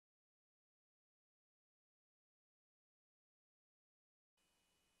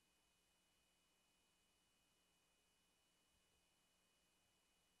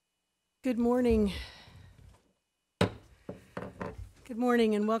Good morning. Good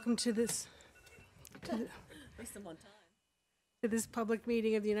morning, and welcome to this public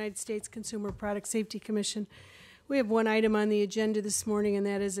meeting of the United States Consumer Product Safety Commission. We have one item on the agenda this morning, and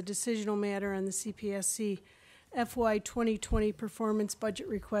that is a decisional matter on the CPSC FY2020 performance budget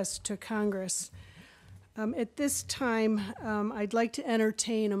request to Congress. At this time, I'd like to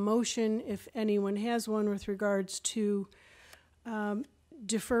entertain a motion, if anyone has one, with regards to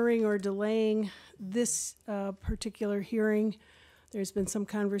deferring or delaying this particular hearing. There's been some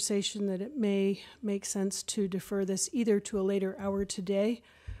conversation that it may make sense to defer this either to a later hour today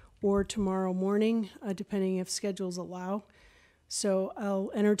or tomorrow morning, depending if schedules allow. So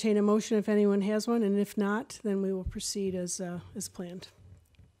I'll entertain a motion if anyone has one, and if not, then we will proceed as planned.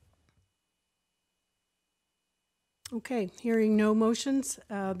 Okay, hearing no motions,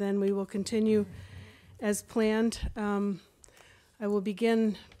 then we will continue as planned. I will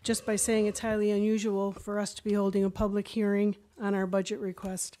begin just by saying it's highly unusual for us to be holding a public hearing on our budget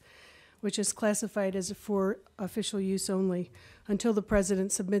request, which is classified as for official use only until the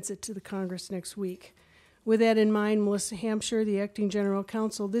President submits it to the Congress next week. With that in mind, Melissa Hampshire, the Acting General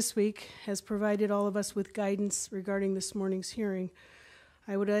Counsel this week, has provided all of us with guidance regarding this morning's hearing.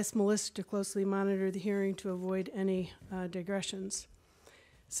 I would ask Melissa to closely monitor the hearing to avoid any digressions.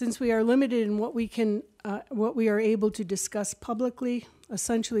 Since we are limited in what we are able to discuss publicly,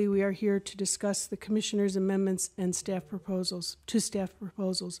 essentially we are here to discuss the Commissioner's amendments and staff proposals,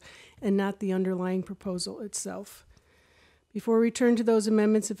 and not the underlying proposal itself. Before we turn to those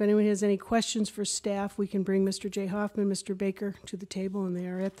amendments, if anyone has any questions for staff, we can bring Mr. J. Hoffman, Mr. Baker to the table, and they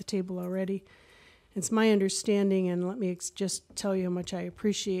are at the table already. It's my understanding, and let me just tell you how much I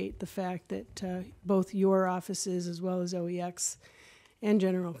appreciate the fact that both your offices as well as OEX and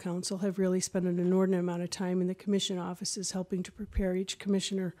General Counsel have really spent an inordinate amount of time in the Commission offices helping to prepare each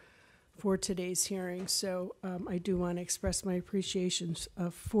Commissioner for today's hearing. So I do want to express my appreciation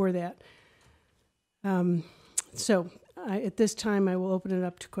for that. At this time, I will open it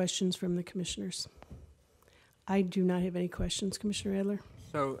up to questions from the Commissioners. I do not have any questions. Commissioner Adler?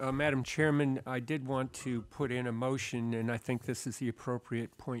 So, Madam Chairman, I did want to put in a motion, and I think this is the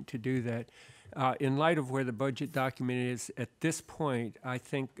appropriate point to do that. In light of where the budget document is at this point, I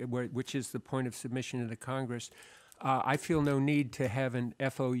think, which is the point of submission to the Congress, I feel no need to have an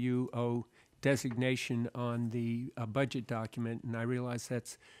FOUO designation on the budget document, and I realize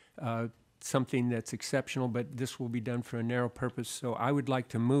that's something that's exceptional, but this will be done for a narrow purpose. So I would like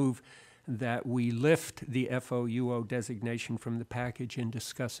to move that we lift the FOUO designation from the package and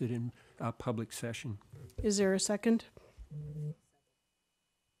discuss it in public session. Is there a second?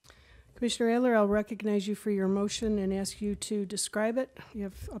 Commissioner Adler, I'll recognize you for your motion and ask you to describe it. You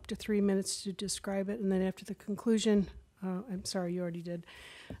have up to 3 minutes to describe it, and then after the conclusion, I'm sorry, you already did.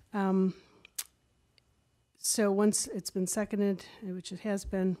 So once it's been seconded, which it has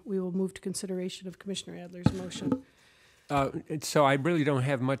been, we will move to consideration of Commissioner Adler's motion. So I really don't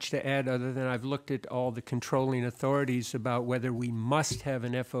have much to add other than I've looked at all the controlling authorities about whether we must have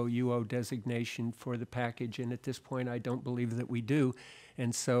an FOUO designation for the package, and at this point I don't believe that we do.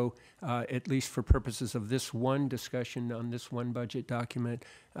 And so at least for purposes of this one discussion on this one budget document,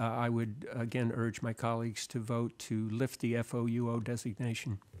 I would again urge my colleagues to vote to lift the FOUO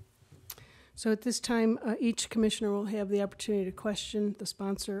designation. So at this time, each Commissioner will have the opportunity to question the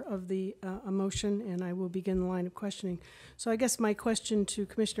sponsor of the motion, and I will begin the line of questioning. So I guess my question to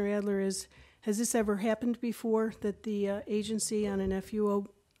Commissioner Adler is, has this ever happened before, that the agency on an FOUO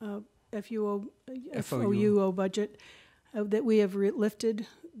budget, that we have lifted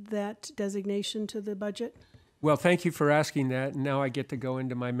that designation to the budget? Well, thank you for asking that. Now I get to go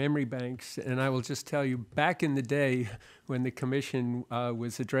into my memory banks, and I will just tell you, back in the day when the Commission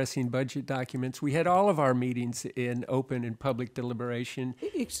was addressing budget documents, we had all of our meetings in open and public deliberation.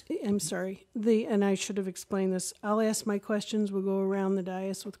 I'm sorry, and I should have explained this. I'll ask my questions. We'll go around the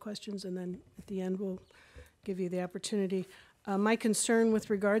dais with questions, and then at the end we'll give you the opportunity. My concern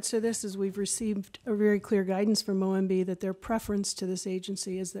with regards to this is we've received a very clear guidance from OMB that their preference to this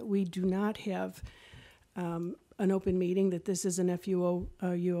agency is that we do not have an open meeting, that this is an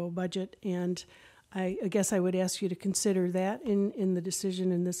FOUO budget, and I guess I would ask you to consider that in the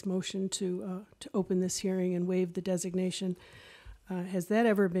decision in this motion to open this hearing and waive the designation. Has that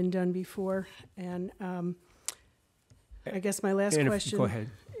ever been done before? And I guess my last question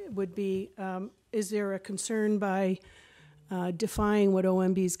would be, is there a concern by defying what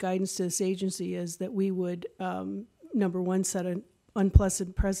OMB's guidance to this agency is that we would, number one, set an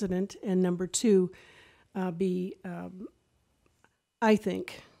unpleasant precedent, and number two, be, I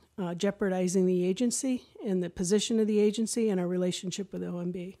think, jeopardizing the agency and the position of the agency and our relationship with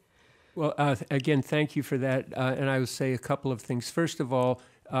OMB. Well, again, thank you for that. And I would say a couple of things. First of all,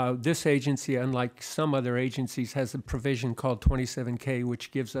 this agency, unlike some other agencies, has a provision called 27K,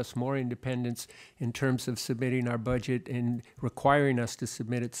 which gives us more independence in terms of submitting our budget and requiring us to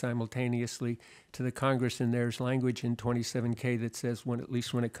submit it simultaneously to the Congress. And there's language in 27K that says, at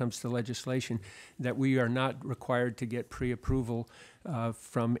least when it comes to legislation, that we are not required to get pre-approval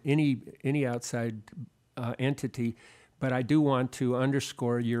from any outside entity. But I do want to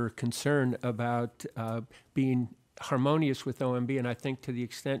underscore your concern about being harmonious with OMB, and I think to the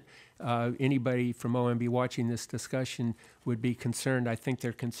extent anybody from OMB watching this discussion would be concerned, I think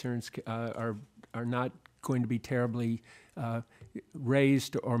their concerns are not going to be terribly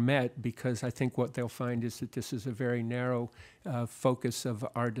raised or met, because I think what they'll find is that this is a very narrow focus of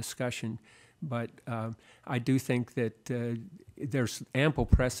our discussion. But I do think that there's ample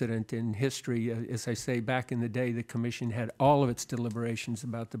precedent in history. As I say, back in the day, the Commission had all of its deliberations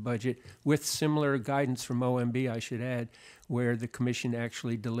about the budget with similar guidance from OMB, I should add, where the Commission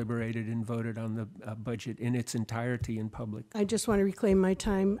actually deliberated and voted on the budget in its entirety in public. I just want to reclaim my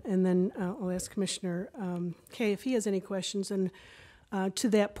time, and then I'll ask Commissioner Kay if he has any questions. And to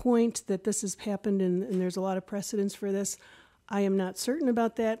that point that this has happened and there's a lot of precedence for this, I am not certain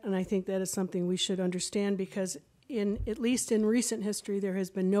about that, and I think that is something we should understand, because at least in recent history, there has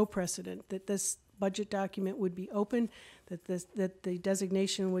been no precedent that this budget document would be open, that the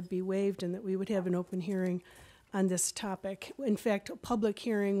designation would be waived, and that we would have an open hearing on this topic. In fact, a public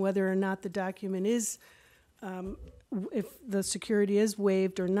hearing, whether or not the document is, if the security is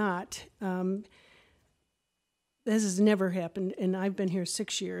waived or not, this has never happened, and I've been here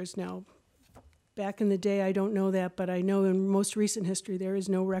 6 years now. Back in the day, I don't know that, but I know in most recent history, there is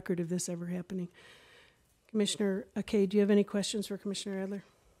no record of this ever happening. Commissioner Kay, do you have any questions for Commissioner Adler?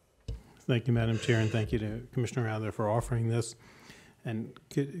 Thank you, Madam Chair, and thank you to Commissioner Adler for offering this. And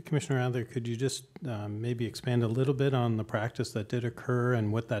Commissioner Adler, could you just maybe expand a little bit on the practice that did occur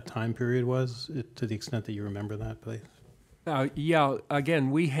and what that time period was, to the extent that you remember that, please? Yeah, again,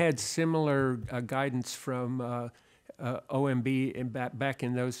 we had similar guidance from OMB back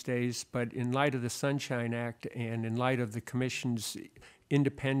in those days, but in light of the Sunshine Act and in light of the Commission's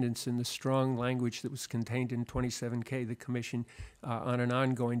independence and the strong language that was contained in 27K, the Commission on an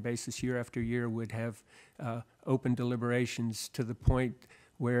ongoing basis year after year would have open deliberations, to the point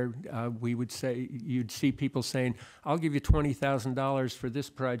where we would say, you'd see people saying, I'll give you $20,000 for this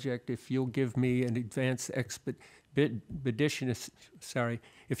project if you'll give me an advance if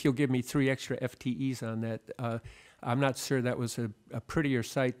you'll give me 3 extra FTEs on that. I'm not sure that was a prettier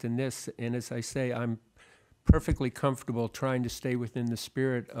sight than this, and as I say, I'm perfectly comfortable trying to stay within the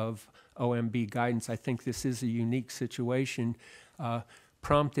spirit of OMB guidance. I think this is a unique situation,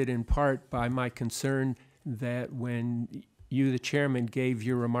 prompted in part by my concern that when you, the chairman, gave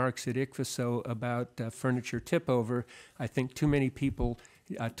your remarks at ICFSO about furniture tip-over, I think too many people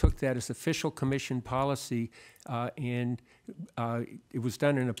took that as official Commission policy, and it was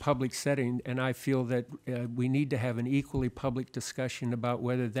done in a public setting, and I feel that we need to have an equally public discussion about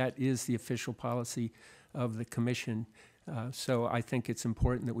whether that is the official policy of the Commission. So I think it's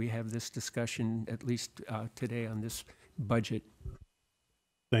important that we have this discussion, at least today, on this budget.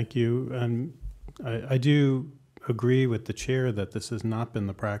 Thank you. And I do agree with the chair that this has not been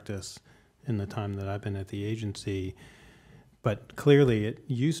the practice in the time that I've been at the agency. But clearly it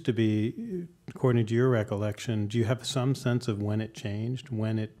used to be, according to your recollection, do you have some sense of when it changed,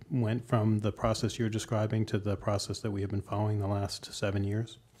 when it went from the process you're describing to the process that we have been following the last 7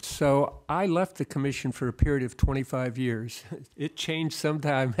 years? So I left the Commission for a period of 25 years. It changed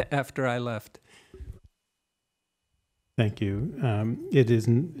sometime after I left. Thank you.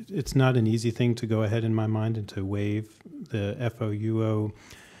 It's not an easy thing to go ahead in my mind and to waive the FOUO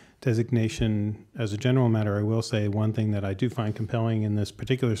designation. As a general matter, I will say one thing that I do find compelling in this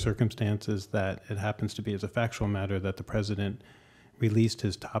particular circumstance is that it happens to be, as a factual matter, that the President released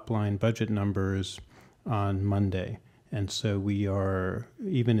his top-line budget numbers on Monday. And so we are,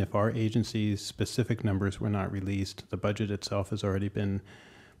 even if our agency's specific numbers were not released, the budget itself has already been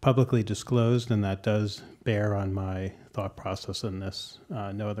publicly disclosed, and that does bear on my thought process in this.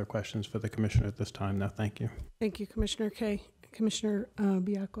 No other questions for the Commissioner at this time. No, thank you. Thank you, Commissioner Kay. Commissioner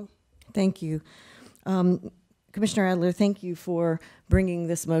Biacco. Thank you. Commissioner Adler, thank you for bringing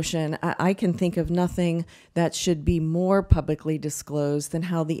this motion. I can think of nothing that should be more publicly disclosed than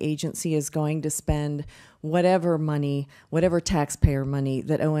how the agency is going to spend whatever money, whatever taxpayer money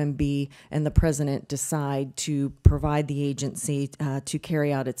that OMB and the President decide to provide the agency to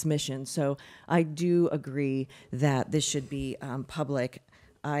carry out its mission. So I do agree that this should be public.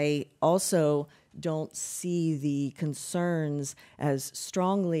 I also don't see the concerns as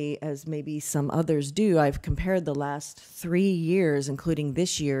strongly as maybe some others do. I've compared the last 3 years, including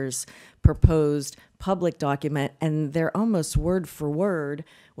this year's proposed public document, and they're almost word for word,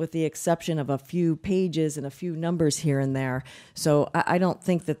 with the exception of a few pages and a few numbers here and there. So I don't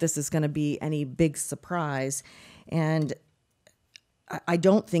think that this is going to be any big surprise. And I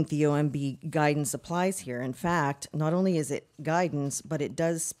don't think the OMB guidance applies here. In fact, not only is it guidance, but it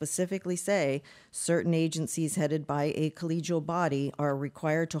does specifically say certain agencies headed by a collegial body are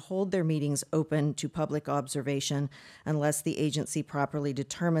required to hold their meetings open to public observation unless the agency properly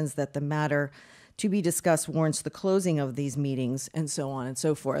determines that the matter to be discussed warrants the closing of these meetings, and so on and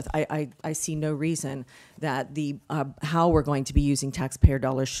so forth. I see no reason that the how we're going to be using taxpayer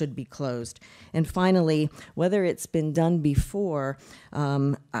dollars should be closed. And finally, whether it's been done before,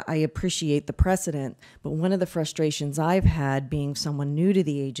 I appreciate the precedent, but one of the frustrations I've had being someone new to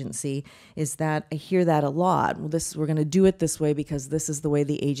the agency is that I hear that a lot. Well, we're going to do it this way because this is the way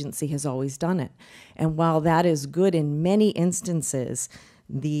the agency has always done it. And while that is good in many instances,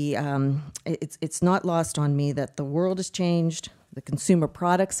 it's not lost on me that the world has changed, the consumer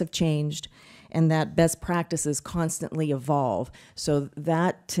products have changed, and that best practices constantly evolve. So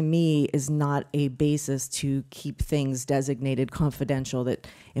that, to me, is not a basis to keep things designated confidential that,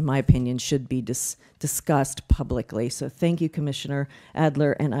 in my opinion, should be discussed publicly. So thank you, Commissioner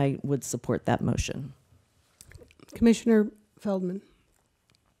Adler, and I would support that motion. Commissioner Feldman.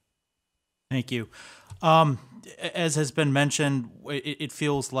 Thank you. As has been mentioned, it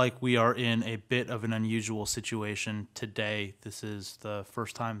feels like we are in a bit of an unusual situation today. This is the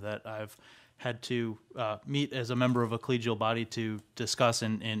first time that I've had to meet as a member of a collegial body to discuss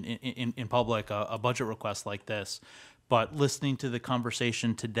in public a budget request like this. But listening to the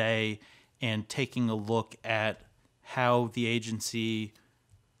conversation today and taking a look at how the agency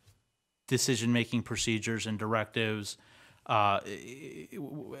decision-making procedures and directives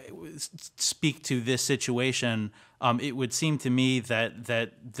speak to this situation, it would seem to me that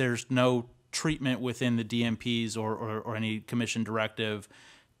there's no treatment within the DMPs or any commission directive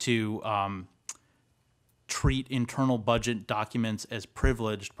to treat internal budget documents as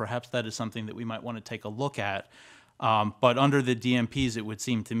privileged. Perhaps that is something that we might want to take a look at. But under the DMPs, it would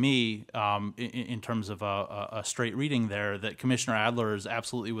seem to me, in terms of a straight reading there, that Commissioner Adler is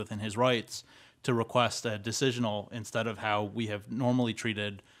absolutely within his rights to request a decisional instead of how we have normally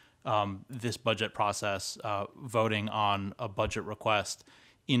treated this budget process, voting on a budget request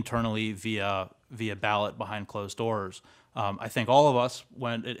internally via ballot behind closed doors. I think all of us,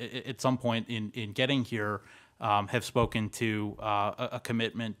 when at some point in getting here, have spoken to a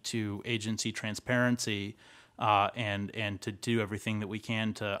commitment to agency transparency and to do everything that we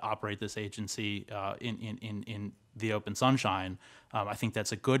can to operate this agency in the open sunshine. I think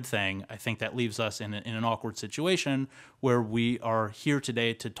that's a good thing. I think that leaves us in an awkward situation where we are here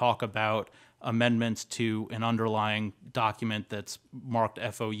today to talk about amendments to an underlying document that's marked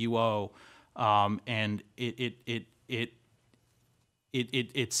FOUO, and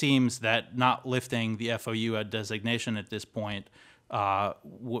it seems that not lifting the FOU designation at this point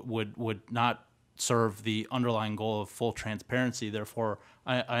would not serve the underlying goal of full transparency. Therefore,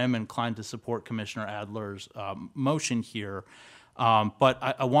 I am inclined to support Commissioner Adler's motion here. But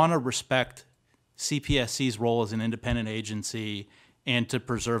I want to respect CPSC's role as an independent agency and to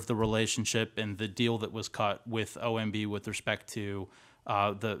preserve the relationship and the deal that was cut with OMB with respect to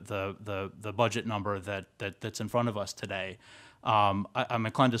the budget number that's in front of us today. I'm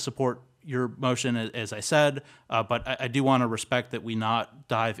inclined to support your motion, as I said, but I do want to respect that we not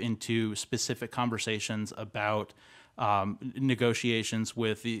dive into specific conversations about negotiations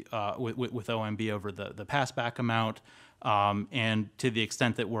with OMB over the passback amount. And to the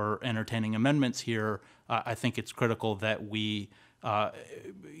extent that we're entertaining amendments here, I think it's critical that we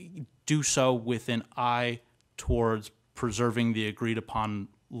do so with an eye towards preserving the agreed upon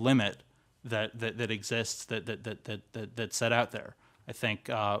limit that exists that's set out there. I think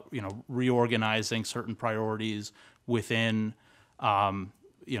reorganizing certain priorities within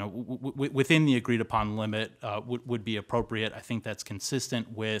within the agreed upon limit would be appropriate. I think that's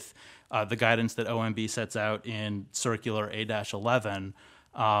consistent with the guidance that OMB sets out in Circular A-11.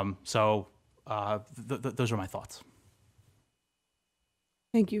 Those are my thoughts.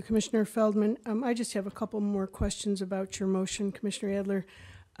 Thank you, Commissioner Feldman. I just have a couple more questions about your motion, Commissioner Adler.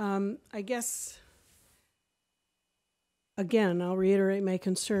 I guess, again, I'll reiterate my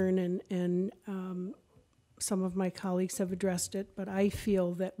concern, and some of my colleagues have addressed it, but I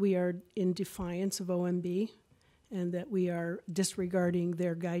feel that we are in defiance of OMB and that we are disregarding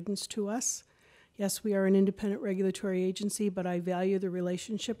their guidance to us. Yes, we are an independent regulatory agency, but I value the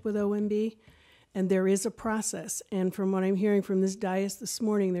relationship with OMB, And there is a process. And from what I'm hearing from this dais this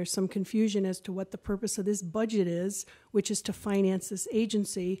morning, there's some confusion as to what the purpose of this budget is, which is to finance this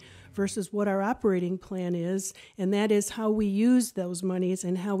agency, versus what our operating plan is, and that is how we use those monies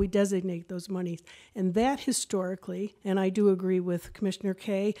and how we designate those monies. And that historically, and I do agree with Commissioner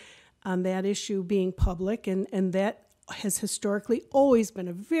Kay on that issue being public, and that has historically always been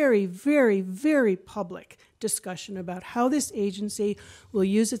a very, very, very public discussion about how this agency will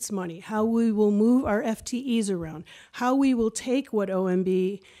use its money, how we will move our FTEs around, how we will take what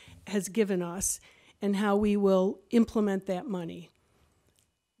OMB has given us, and how we will implement that money.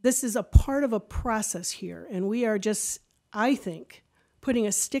 This is a part of a process here, and we are just, I think, putting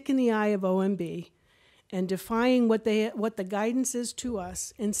a stick in the eye of OMB and defying what the guidance is to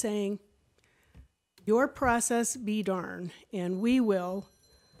us and saying, your process be darn, and we will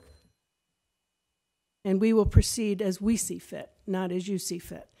proceed as we see fit, not as you see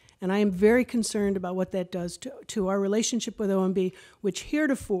fit. And I am very concerned about what that does to our relationship with OMB, which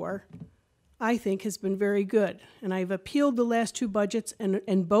heretofore, I think, has been very good. And I've appealed the last two budgets,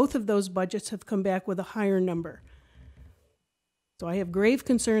 and both of those budgets have come back with a higher number. So I have grave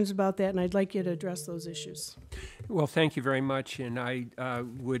concerns about that, and I'd like you to address those issues. Well, thank you very much, and I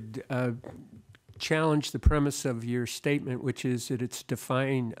would challenge the premise of your statement, which is that it's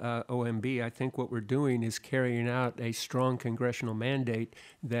defying OMB. I think what we're doing is carrying out a strong congressional mandate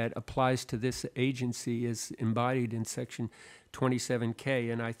that applies to this agency as embodied in Section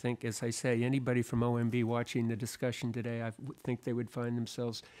 27K. And I think, as I say, anybody from OMB watching the discussion today, I think they would find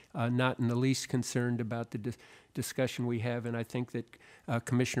themselves not in the least concerned about the discussion we have. And I think that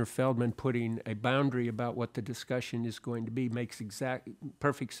Commissioner Feldman putting a boundary about what the discussion is going to be makes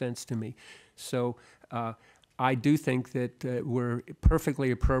perfect sense to me. So I do think that we're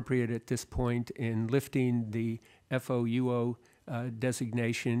perfectly appropriate at this point in lifting the FOUO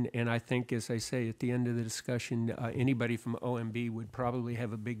designation, and I think, as I say, at the end of the discussion, anybody from OMB would probably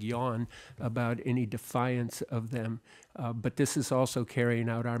have a big yawn about any defiance of them. But this is also carrying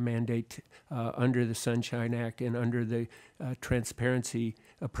out our mandate under the Sunshine Act and under the transparency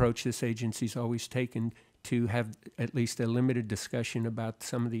approach this agency's always taken to have at least a limited discussion about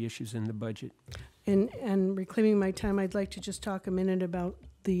some of the issues in the budget. And reclaiming my time, I'd like to just talk a minute about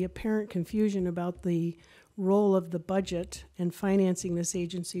the apparent confusion about the role of the budget and financing this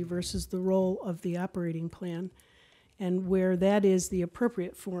agency versus the role of the operating plan, and where that is the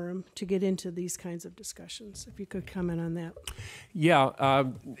appropriate forum to get into these kinds of discussions. If you could comment on that. Yeah,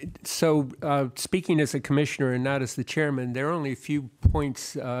 so speaking as a commissioner and not as the chairman, there are only a few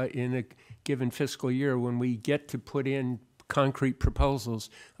points in a given fiscal year when we get to put in concrete proposals.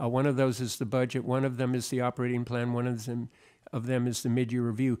 One of those is the budget, one of them is the operating plan, one of them is the mid-year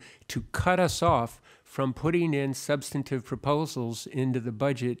review. To cut us off from putting in substantive proposals into the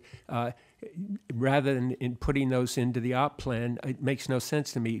budget rather than in putting those into the op plan, it makes no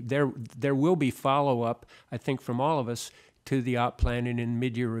sense to me. There will be follow-up, I think, from all of us to the op plan and in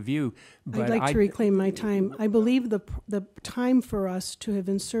mid-year review. But I'd like to reclaim my time. I believe the time for us to have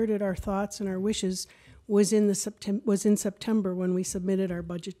inserted our thoughts and our wishes was in September when we submitted our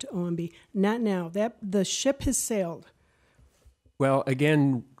budget to OMB. Not now. The ship has sailed. Well,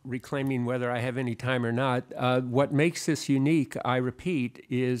 again, reclaiming whether I have any time or not, what makes this unique, I repeat,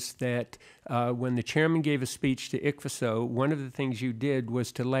 is that when the chairman gave a speech to ICFSO, one of the things you did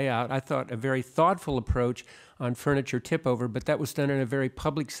was to lay out, I thought, a very thoughtful approach on furniture tip-over, but that was done in a very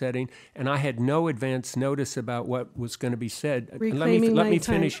public setting, and I had no advance notice about what was going to be said. Let me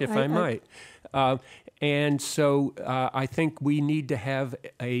finish, if I might. And so I think we need to have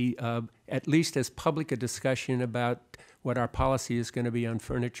at least as public a discussion about what our policy is going to be on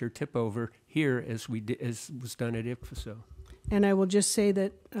furniture tip-over here as was done at ICFSO. And I will just say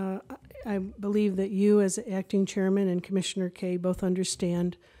that I believe that you, as acting chairman, and Commissioner Kay both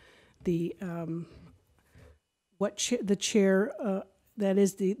understand the the chair. That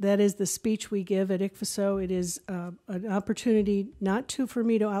is the speech we give at ICFSO. It is an opportunity not for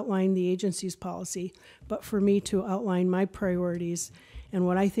me to outline the agency's policy, but for me to outline my priorities and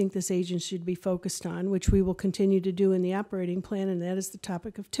what I think this agency should be focused on, which we will continue to do in the operating plan, and that is the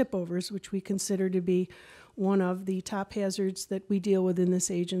topic of tip-overs, which we consider to be one of the top hazards that we deal with in this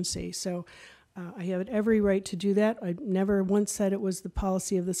agency. So I have every right to do that. I never once said it was the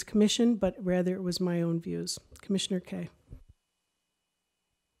policy of this commission, but rather it was my own views. Commissioner Kay.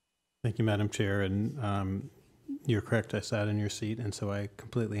 Thank you, Madam Chair. And you're correct, I sat in your seat, and so I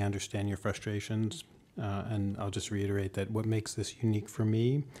completely understand your frustrations. And I'll just reiterate that what makes this unique for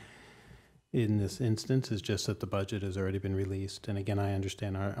me in this instance is just that the budget has already been released. And again, I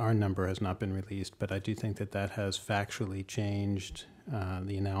understand our number has not been released, but I do think that has factually changed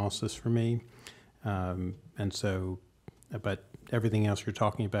the analysis for me. And so, but everything else you're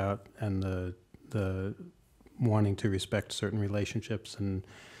talking about and the wanting to respect certain relationships and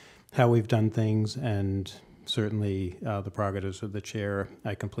how we've done things, and certainly the prerogatives of the chair,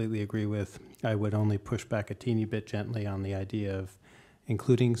 I completely agree with. I would only push back a teeny bit gently on the idea of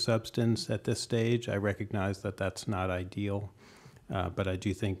including substance at this stage. I recognize that that's not ideal, but I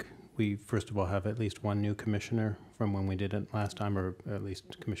do think we, first of all, have at least one new commissioner from when we did it last time, or at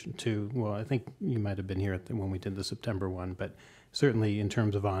least Commission 2. Well, I think you might have been here when we did the September one, but certainly in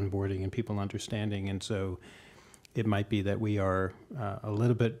terms of onboarding and people understanding. And so it might be that we are a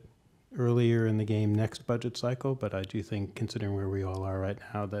little bit earlier in the game next budget cycle, but I do think, considering where we all are right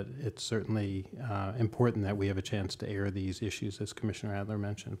now, that it's certainly important that we have a chance to air these issues, as Commissioner Adler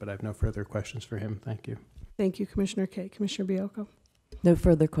mentioned. But I have no further questions for him. Thank you. Thank you, Commissioner Kay. Commissioner Bielko? No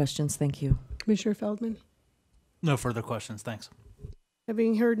further questions. Thank you. Commissioner Feldman? No further questions. Thanks.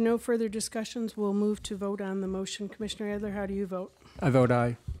 Having heard no further discussions, we'll move to vote on the motion. Commissioner Adler, how do you vote? I vote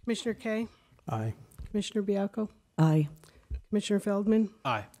aye. Commissioner Kay? Aye. Commissioner Bielko? Aye. Commissioner Feldman?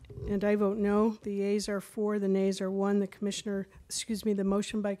 Aye. And I vote no. The yeas are 4, the nays are 1. The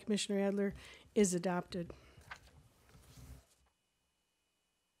motion by Commissioner Adler is adopted.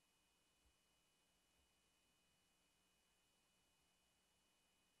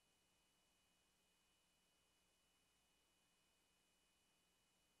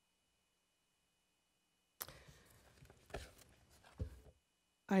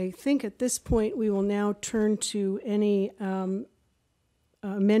 I think at this point we will now turn to any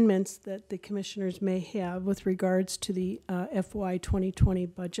amendments that the commissioners may have with regards to the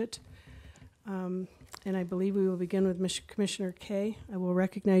FY2020 budget. And I believe we will begin with Commissioner Kay. I will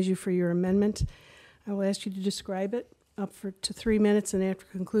recognize you for your amendment. I will ask you to describe it to 3 minutes, and after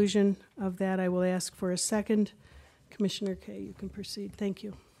conclusion of that, I will ask for a second. Commissioner Kay, you can proceed. Thank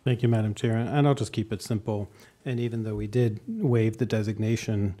you. Thank you, Madam Chair. And I'll just keep it simple. And even though we did waive the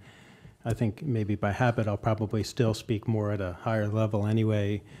designation, I think maybe by habit I'll probably still speak more at a higher level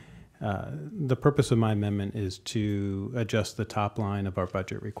anyway. The purpose of my amendment is to adjust the top line of our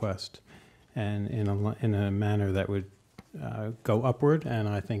budget request, and in a manner that would go upward and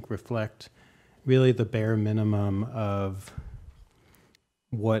I think reflect really the bare minimum of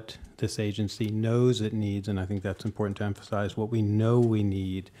what this agency knows it needs, and I think that's important to emphasize, what we know we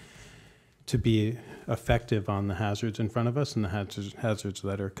need to be effective on the hazards in front of us and the hazards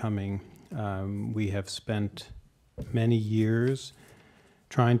that are coming. We have spent many years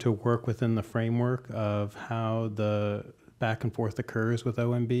trying to work within the framework of how the back and forth occurs with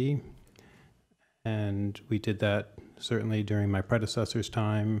OMB, and we did that certainly during my predecessor's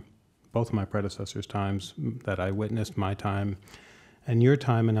time, both of my predecessors' times that I witnessed, my time and your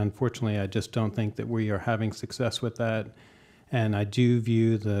time, and unfortunately I just don't think that we are having success with that. And I do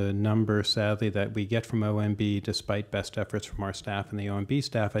view the number, sadly, that we get from OMB, despite best efforts from our staff and the OMB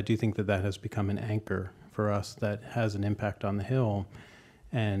staff, I do think that that has become an anchor for us that has an impact on the Hill.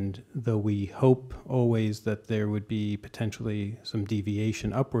 And though we hope always that there would be potentially some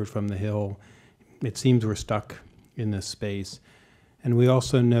deviation upward from the Hill, it seems we're stuck in this space. And we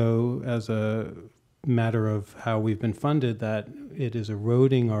also know, as a matter of how we've been funded, that it is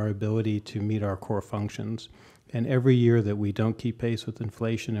eroding our ability to meet our core functions. And every year that we don't keep pace with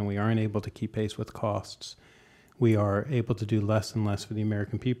inflation and we aren't able to keep pace with costs, we are able to do less and less for the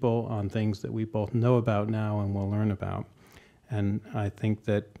American people on things that we both know about now and will learn about. And I think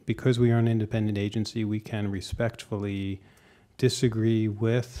that because we are an independent agency, we can respectfully disagree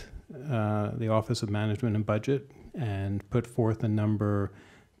with the Office of Management and Budget and put forth a number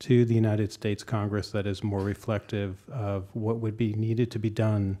to the United States Congress that is more reflective of what would be needed to be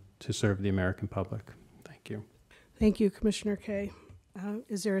done to serve the American public. Thank you. Thank you, Commissioner Kay.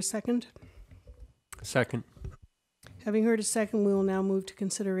 Is there a second? Second. Having heard a second, we will now move to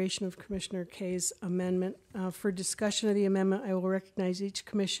consideration of Commissioner Kay's amendment. For discussion of the amendment, I will recognize each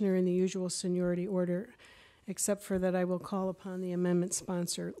commissioner in the usual seniority order, except for that I will call upon the amendment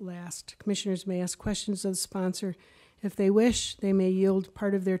sponsor last. Commissioners may ask questions of the sponsor. If they wish, they may yield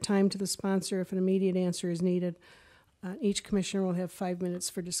part of their time to the sponsor if an immediate answer is needed. Each commissioner will have 5 minutes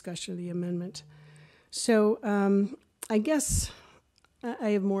for discussion of the amendment. So I guess I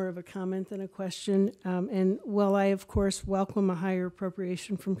have more of a comment than a question. And while I, of course, welcome a higher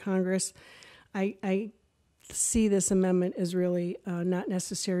appropriation from Congress, I see this amendment as really not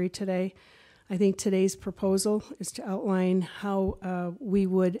necessary today. I think today's proposal is to outline how we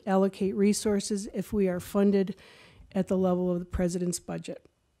would allocate resources if we are funded at the level of the president's budget.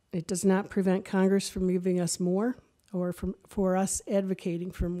 It does not prevent Congress from giving us more or for us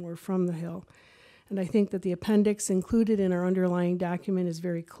advocating for more from the Hill. And I think that the appendix included in our underlying document is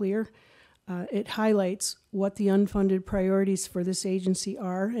very clear. It highlights what the unfunded priorities for this agency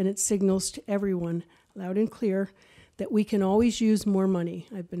are, and it signals to everyone, loud and clear, that we can always use more money.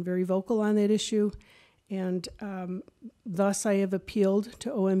 I've been very vocal on that issue, and thus I have appealed to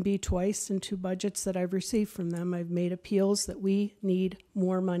OMB twice in 2 budgets that I've received from them. I've made appeals that we need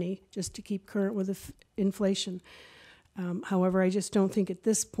more money just to keep current with inflation. However, I just don't think at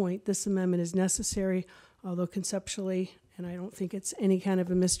this point this amendment is necessary, although conceptually, and I don't think it's any kind of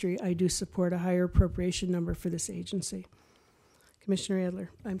a mystery, I do support a higher appropriation number for this agency. Commissioner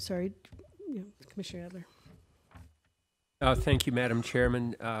Adler. I'm sorry, Commissioner Adler. Thank you, Madam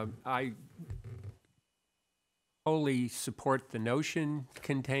Chairman. I wholly support the notion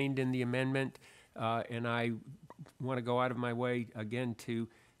contained in the amendment, and I want to go out of my way again to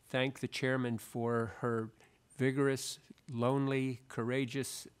thank the chairman for her vigorous, lonely,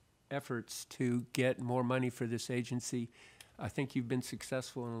 courageous efforts to get more money for this agency. I think you've been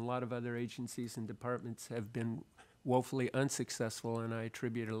successful, and a lot of other agencies and departments have been woefully unsuccessful, and I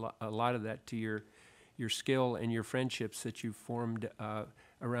attribute a lot of that to your skill and your friendships that you've formed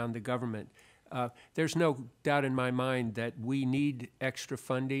around the government. There's no doubt in my mind that we need extra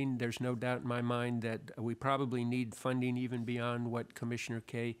funding. There's no doubt in my mind that we probably need funding even beyond what Commissioner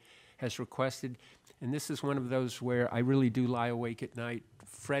Kaye has requested. And this is one of those where I really do lie awake at night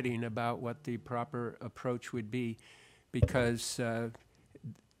fretting about what the proper approach would be, because to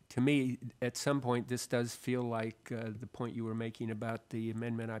me, at some point, this does feel like the point you were making about the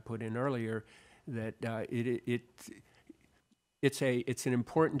amendment I put in earlier, that it's an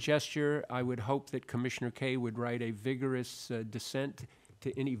important gesture. I would hope that Commissioner Kaye would write a vigorous dissent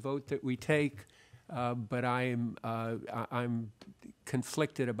to any vote that we take, but I'm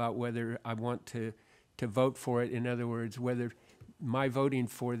conflicted about whether I want to vote for it. In other words, whether my voting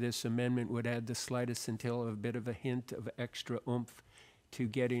for this amendment would add the slightest scintilla of a bit of a hint of extra oomph to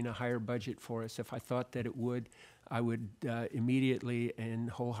getting a higher budget for us. If I thought that it would, I would immediately and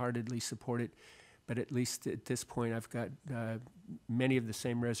wholeheartedly support it. But at least at this point, I've got many of the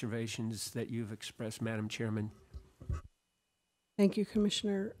same reservations that you've expressed, Madam Chairman. Thank you,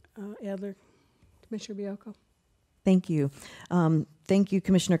 Commissioner Adler. Commissioner Bielko. Thank you. Thank you,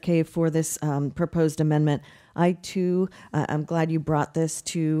 Commissioner Kaye, for this proposed amendment. I, too, I'm glad you brought this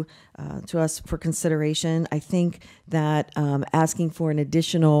to us for consideration. I think that asking for an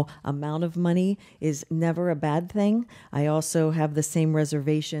additional amount of money is never a bad thing. I also have the same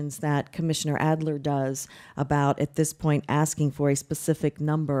reservations that Commissioner Adler does about, at this point, asking for a specific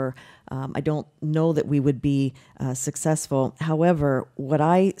number. I don't know that we would be successful. However, what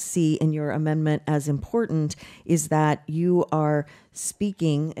I see in your amendment as important is that you are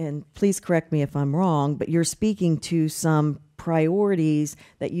speaking, and please correct me if I'm wrong, but you're speaking to some priorities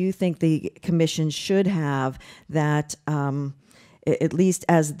that you think the commission should have, that at least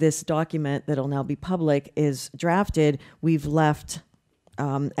as this document that'll now be public is drafted, we've left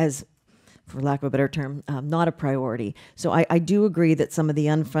as, for lack of a better term, not a priority. So I do agree that some of the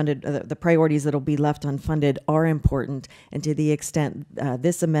unfunded, the priorities that'll be left unfunded are important, and to the extent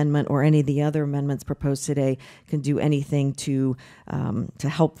this amendment or any of the other amendments proposed today can do anything to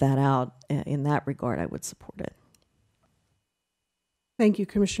help that out in that regard, I would support it. Thank you,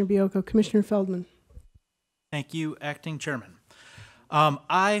 Commissioner Bielko. Commissioner Feldman. Thank you, Acting Chairman.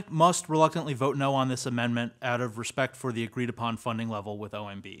 I must reluctantly vote no on this amendment out of respect for the agreed-upon funding level with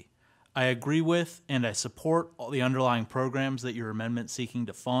OMB. I agree with and I support all the underlying programs that your amendment is seeking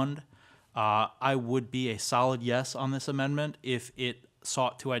to fund. I would be a solid yes on this amendment if it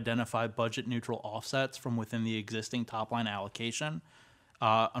sought to identify budget-neutral offsets from within the existing top-line allocation.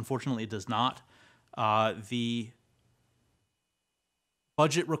 Unfortunately, it does not. The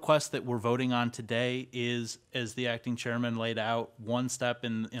budget request that we're voting on today is, as the acting chairman laid out, one step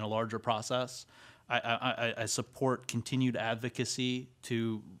in a larger process. I support continued advocacy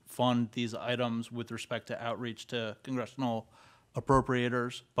to fund these items with respect to outreach to congressional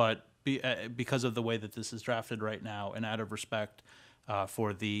appropriators, but because of the way that this is drafted right now, and out of respect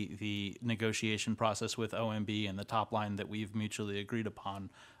for the negotiation process with OMB and the top line that we've mutually agreed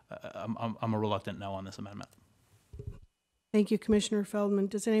upon, I'm a reluctant no on this amendment. Thank you, Commissioner Feldman.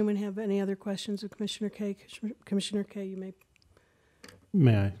 Does anyone have any other questions of Commissioner Kaye? Commissioner Kaye, you may.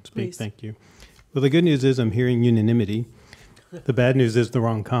 May I speak? Please. Thank you. Well, the good news is I'm hearing unanimity. The bad news is the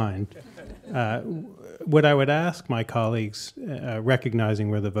wrong kind. What I would ask my colleagues, recognizing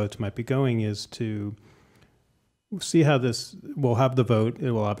where the votes might be going, is to see how this, we'll have the vote,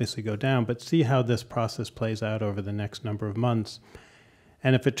 it will obviously go down, but see how this process plays out over the next number of months.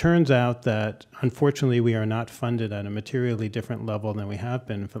 And if it turns out that, unfortunately, we are not funded at a materially different level than we have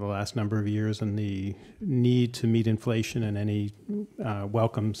been for the last number of years, and the need to meet inflation and any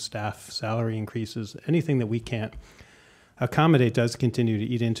welcome staff salary increases, anything that we can't accommodate does continue to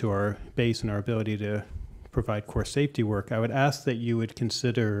eat into our base and our ability to provide core safety work, I would ask that you would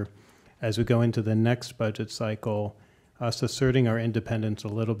consider, as we go into the next budget cycle, us asserting our independence a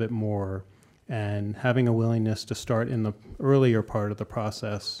little bit more and having a willingness to start in the earlier part of the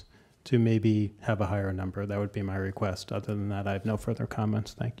process to maybe have a higher number. That would be my request. Other than that, I have no further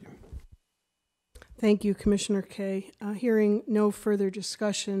comments. Thank you. Thank you, Commissioner Kay. Hearing no further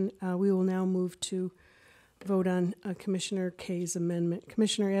discussion, we will now move to vote on Commissioner Kay's amendment.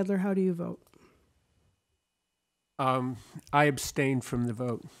 Commissioner Adler, how do you vote? I abstain from the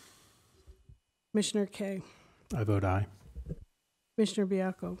vote. Commissioner Kay. I vote aye. Commissioner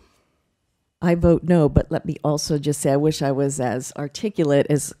Biacco. I vote no, but let me also just say I wish I was as articulate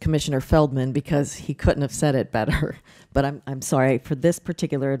as Commissioner Feldman because he couldn't have said it better. But I'm sorry, for this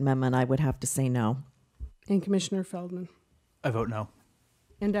particular amendment, I would have to say no. And Commissioner Feldman. I vote no.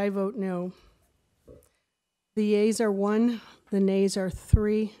 And I vote no. The yeas are 1, the nays are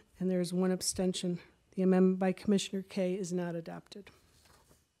 3, and there's 1 abstention. The amendment by Commissioner Kay is not adopted.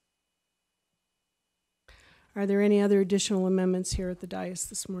 Are there any other additional amendments here at the dais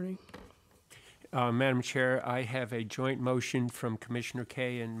this morning? Madam Chair, I have a joint motion from Commissioner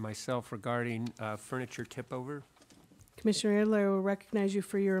Kay and myself regarding furniture tip-over. Commissioner Adler, I will recognize you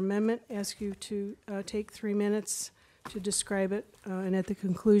for your amendment, ask you to take 3 minutes to describe it, and at the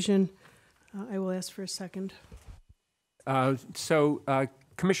conclusion, I will ask for a second.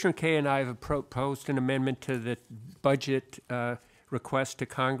 Commissioner Kay and I have proposed an amendment to the budget request to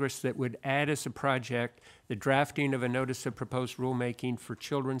Congress that would add as a project the drafting of a notice of proposed rulemaking for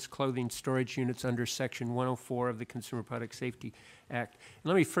children's clothing storage units under Section 104 of the Consumer Product Safety Act. And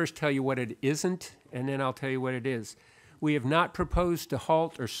let me first tell you what it isn't, and then I'll tell you what it is. We have not proposed to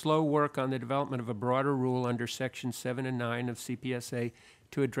halt or slow work on the development of a broader rule under Section 7 and 9 of CPSA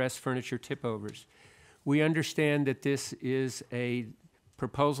to address furniture tip-overs. We understand that this is a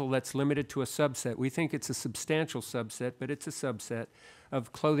proposal that's limited to a subset. We think it's a substantial subset, but it's a subset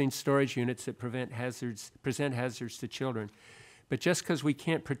of clothing storage units that present hazards to children. But just because we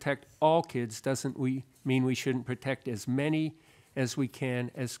can't protect all kids doesn't mean we shouldn't protect as many as we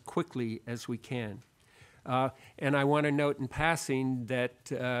can, as quickly as we can. And I want to note in passing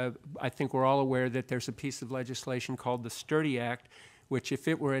that I think we're all aware that there's a piece of legislation called the Sturdy Act, which, if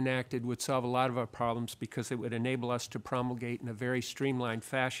it were enacted, would solve a lot of our problems because it would enable us to promulgate in a very streamlined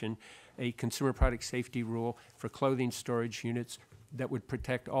fashion a consumer product safety rule for clothing storage units that would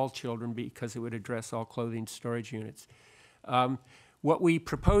protect all children because it would address all clothing storage units. What we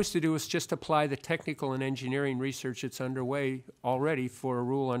propose to do is just apply the technical and engineering research that's underway already for a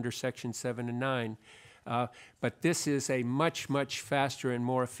rule under Section 7 and 9. But this is a much, much faster and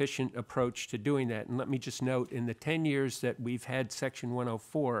more efficient approach to doing that. And let me just note, in the 10 years that we've had Section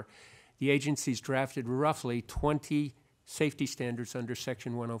 104, the agency's drafted roughly 20 safety standards under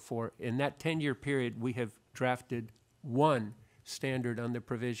Section 104. In that 10-year period, we have drafted 1 standard on the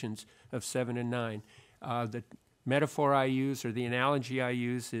provisions of 7 and 9. The metaphor I use, or the analogy I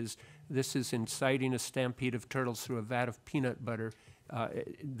use, is this is inciting a stampede of turtles through a vat of peanut butter,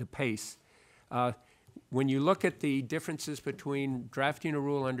 the pace. When you look at the differences between drafting a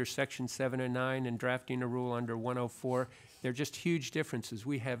rule under Section 7 and 9 and drafting a rule under 104, they're just huge differences.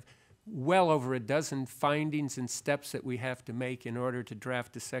 We have well over a dozen findings and steps that we have to make in order to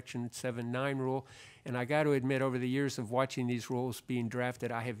draft a Section 7-9 rule. And I got to admit, over the years of watching these rules being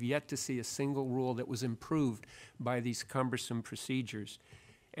drafted, I have yet to see a single rule that was improved by these cumbersome procedures.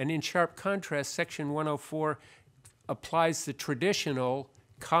 And in sharp contrast, Section 104 applies the traditional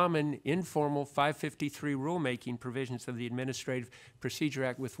common informal 553 rulemaking provisions of the Administrative Procedure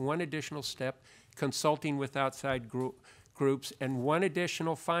Act with 1 additional step, consulting with outside groups, and 1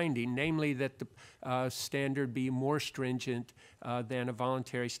 additional finding, namely that the standard be more stringent than a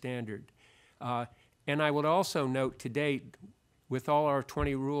voluntary standard. And I would also note, to date, with all our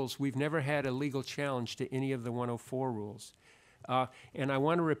 20 rules, we've never had a legal challenge to any of the 104 rules. And I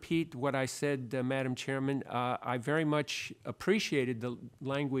want to repeat what I said, Madam Chairman. I very much appreciated the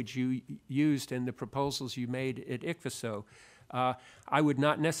language you used and the proposals you made at ICFSO. I would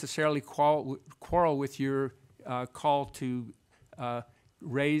not necessarily quarrel with your call to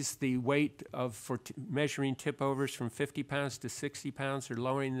raise the weight for measuring tip overs from 50 pounds to 60 pounds or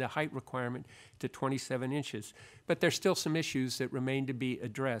lowering the height requirement to 27 inches. But there's still some issues that remain to be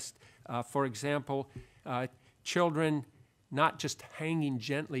addressed. For example, children not just hanging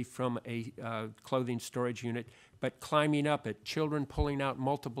gently from a clothing storage unit, but climbing up it, children pulling out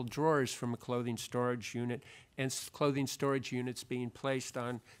multiple drawers from a clothing storage unit, and clothing storage units being placed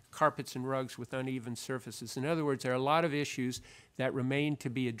on carpets and rugs with uneven surfaces. In other words, there are a lot of issues that remain to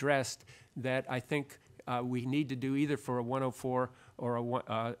be addressed that I think we need to do either for a 104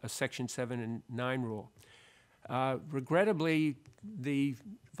 or a Section 7 and 9 rule. Regrettably, the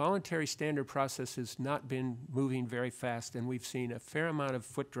voluntary standard process has not been moving very fast, and we've seen a fair amount of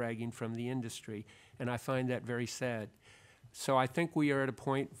foot dragging from the industry, and I find that very sad. So I think we are at a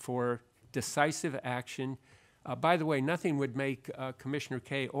point for decisive action. By the way, nothing would make Commissioner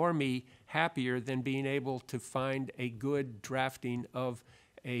Kaye or me happier than being able to find a good drafting of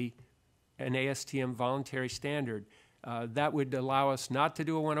an ASTM voluntary standard. That would allow us not to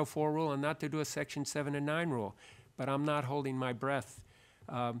do a 104 rule and not to do a Section 7 and 9 rule, but I'm not holding my breath.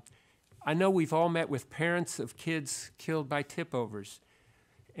 I know we've all met with parents of kids killed by tip-overs,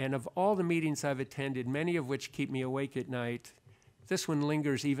 and of all the meetings I've attended, many of which keep me awake at night, this one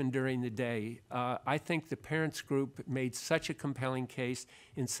lingers even during the day. I think the parents group made such a compelling case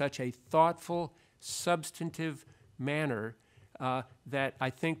in such a thoughtful, substantive manner that I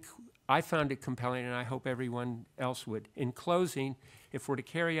think I found it compelling, and I hope everyone else would. In closing, if we're to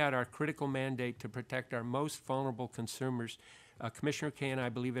carry out our critical mandate to protect our most vulnerable consumers, Commissioner Kaye and I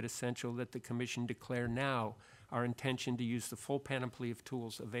believe it essential that the Commission declare now our intention to use the full panoply of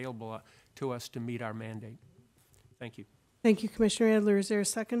tools available to us to meet our mandate. Thank you. Thank you, Commissioner Adler. Is there a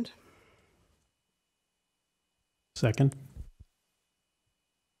second? Second.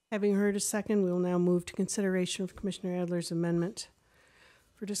 Having heard a second, we will now move to consideration of Commissioner Adler's amendment.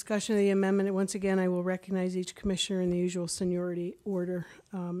 For discussion of the amendment, once again, I will recognize each commissioner in the usual seniority order,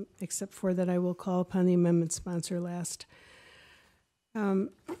 except for that I will call upon the amendment sponsor last.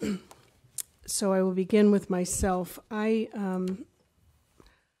 So I will begin with myself. I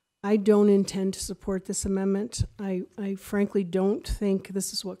don't intend to support this amendment. I frankly don't think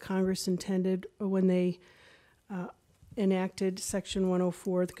this is what Congress intended when they enacted Section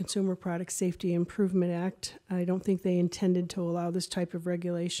 104, the Consumer Product Safety Improvement Act. I don't think they intended to allow this type of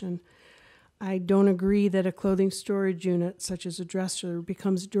regulation. I don't agree that a clothing storage unit, such as a dresser,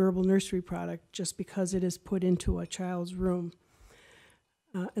 becomes a durable nursery product just because it is put into a child's room.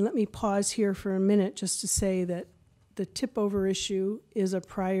 And let me pause here for a minute just to say that the tip-over issue is a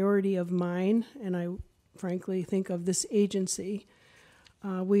priority of mine, and I frankly think of this agency.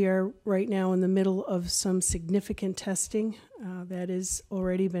 We are right now in the middle of some significant testing that has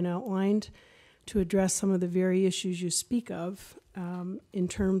already been outlined to address some of the very issues you speak of in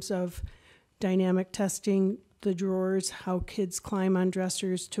terms of dynamic testing, the drawers, how kids climb on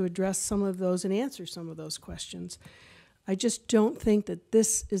dressers, to address some of those and answer some of those questions. I just don't think that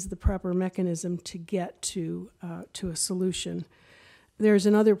this is the proper mechanism to get to a solution. There's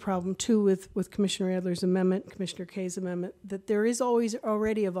another problem, too, with Commissioner Adler's amendment, Commissioner Kaye's amendment, that there is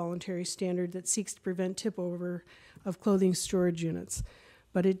already a voluntary standard that seeks to prevent tip-over of clothing storage units.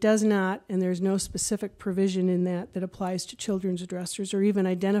 But it does not, and there's no specific provision in that applies to children's dressers or even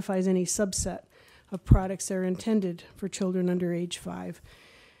identifies any subset of products that are intended for children under age 5.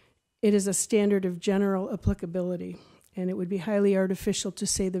 It is a standard of general applicability, and it would be highly artificial, to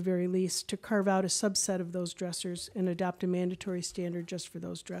say the very least, to carve out a subset of those dressers and adopt a mandatory standard just for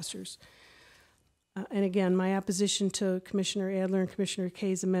those dressers. And again, my opposition to Commissioner Adler and Commissioner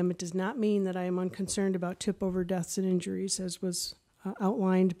Kaye's amendment does not mean that I am unconcerned about tip-over deaths and injuries, as was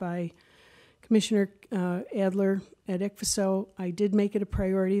outlined by Commissioner Adler at ICFSO. I did make it a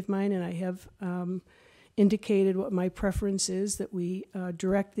priority of mine, and I have indicated what my preference is, that we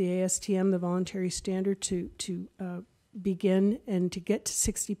direct the ASTM, the voluntary standard, to begin and to get to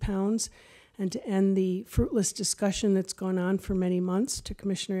 60 pounds and to end the fruitless discussion that's gone on for many months. To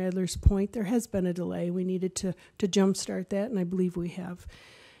Commissioner Adler's point, there has been a delay. We needed to jumpstart that, and I believe we have.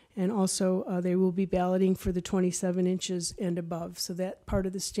 And also, they will be balloting for the 27 inches and above, so that part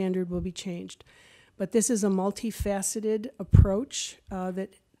of the standard will be changed. But this is a multifaceted approach there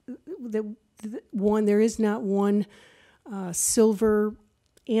is not one silver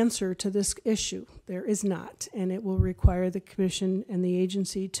answer to this issue. There is not, and it will require the Commission and the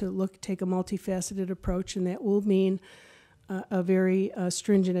agency to take a multifaceted approach, and that will mean a very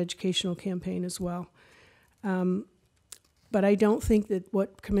stringent educational campaign as well. But I don't think that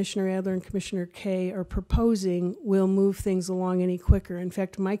what Commissioner Adler and Commissioner Kaye are proposing will move things along any quicker. In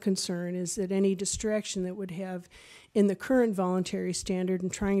fact, my concern is that any distraction that would have in the current voluntary standard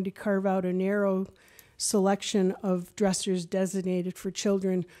and trying to carve out a narrow selection of dressers designated for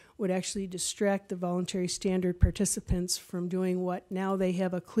children would actually distract the voluntary standard participants from doing what now they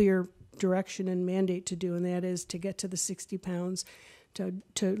have a clear direction and mandate to do, and that is to get to the 60 pounds,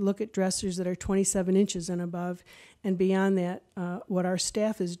 to look at dressers that are 27 inches and above, and beyond that, what our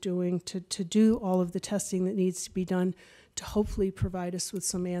staff is doing to do all of the testing that needs to be done to hopefully provide us with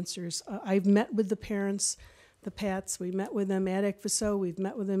some answers. I've met with the parents, the Pats. We met with them at FY2020. We've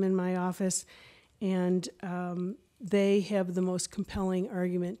met with them in my office, and they have the most compelling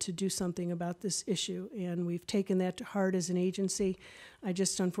argument to do something about this issue, and we've taken that to heart as an agency. I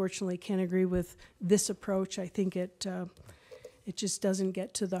just unfortunately can't agree with this approach. I think it just doesn't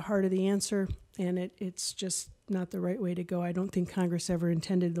get to the heart of the answer, and it's just not the right way to go. I don't think Congress ever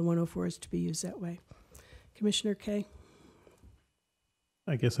intended the 104s to be used that way. Commissioner Kaye?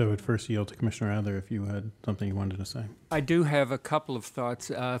 I guess I would first yield to Commissioner Adler if you had something you wanted to say. I do have a couple of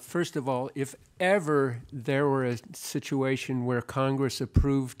thoughts. First of all, if ever there were a situation where Congress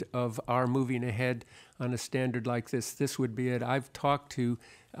approved of our moving ahead on a standard like this would be it. I've talked to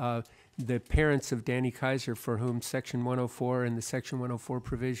the parents of Danny Kaiser, for whom Section 104 and the Section 104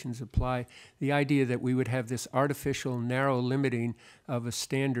 provisions apply. The idea that we would have this artificial narrow limiting of a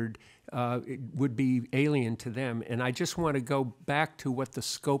standard it would be alien to them. And I just want to go back to what the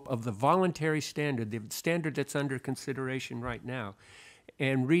scope of the voluntary standard, the standard that's under consideration right now,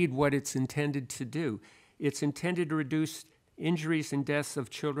 and read what it's intended to do. It's intended to reduce injuries and deaths of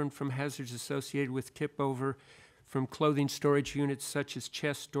children from hazards associated with tip over from clothing storage units such as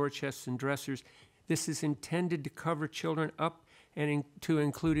chests, door chests, and dressers. This is intended to cover children up and to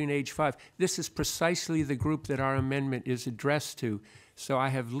including age 5. This is precisely the group that our amendment is addressed to. So I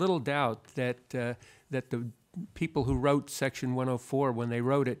have little doubt that that the people who wrote Section 104, when they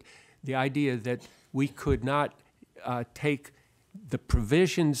wrote it, the idea that we could not take the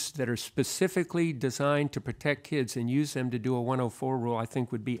provisions that are specifically designed to protect kids and use them to do a 104 rule, I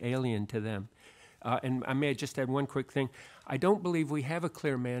think would be alien to them. And I may just add one quick thing. I don't believe we have a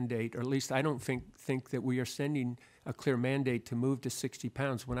clear mandate, or at least I don't think that we are sending a clear mandate to move to 60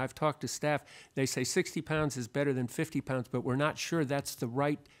 pounds. When I've talked to staff, they say 60 pounds is better than 50 pounds, but we're not sure that's the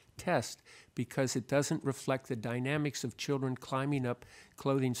right test because it doesn't reflect the dynamics of children climbing up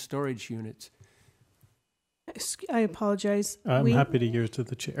clothing storage units. I apologize. I'm happy to yield to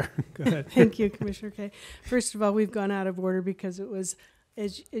the chair. Go ahead. Thank you, Commissioner Kaye. First of all, we've gone out of order because it was,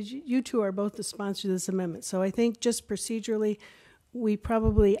 as you two are both the sponsors of this amendment. So I think just procedurally,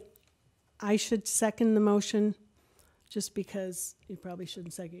 I should second the motion just because you probably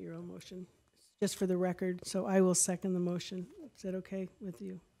shouldn't second your own motion, just for the record. So I will second the motion. Is that okay with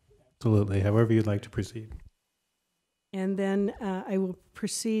you? Absolutely. However you'd like to proceed. And then I will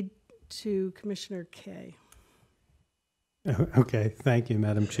proceed to Commissioner Kaye. Okay. Thank you,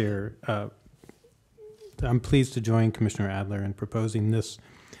 Madam Chair. I'm pleased to join Commissioner Adler in proposing this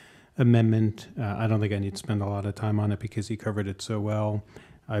amendment. I don't think I need to spend a lot of time on it because he covered it so well.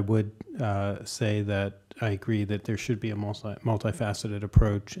 I would say that I agree that there should be a multifaceted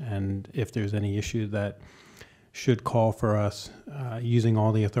approach, and if there's any issue that should call for us using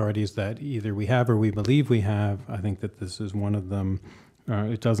all the authorities that either we have or we believe we have, I think that this is one of them.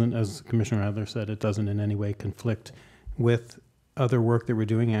 It doesn't, as Commissioner Adler said, it doesn't in any way conflict with other work that we're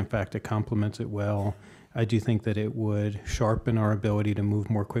doing. In fact, it complements it well. I do think that it would sharpen our ability to move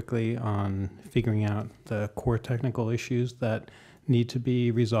more quickly on figuring out the core technical issues that need to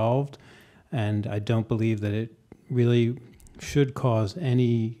be resolved. And I don't believe that it really should cause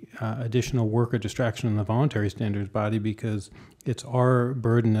any additional work or distraction in the voluntary standards body, because it's our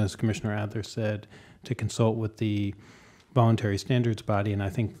burden, as Commissioner Adler said, to consult with the voluntary standards body. And I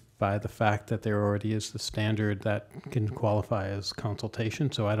think by the fact that there already is the standard, that can qualify as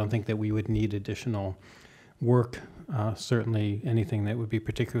consultation. So I don't think that we would need additional work, certainly anything that would be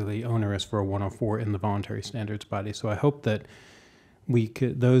particularly onerous for a 104 in the voluntary standards body. So I hope that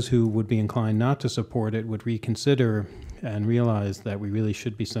those who would be inclined not to support it would reconsider and realize that we really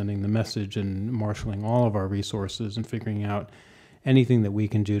should be sending the message and marshaling all of our resources and figuring out anything that we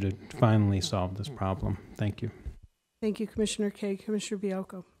can do to finally solve this problem. Thank you. Thank you, Commissioner Kaye. Commissioner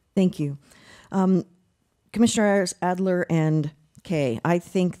Bialko. Thank you. Commissioner Adler and Kaye, I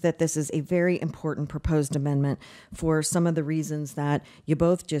think that this is a very important proposed amendment for some of the reasons that you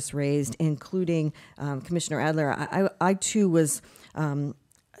both just raised, including Commissioner Adler. I too was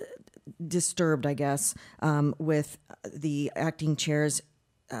disturbed, I guess, with the acting chair's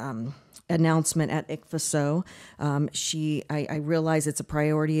announcement at FY2020. I realize it's a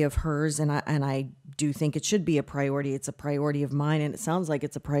priority of hers, and I do think it should be a priority. It's a priority of mine, and it sounds like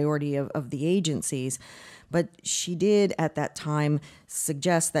it's a priority of the agencies. But she did at that time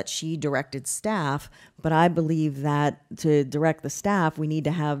suggest that she directed staff, but I believe that to direct the staff, we need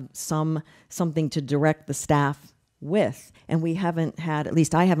to have something to direct the staff with, and we haven't had, at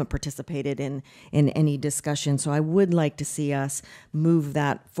least I haven't participated in any discussion. So I would like to see us move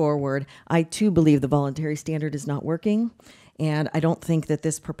that forward. I too believe the voluntary standard is not working, and I don't think that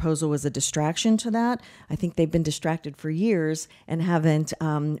this proposal was a distraction to that. I think they've been distracted for years and haven't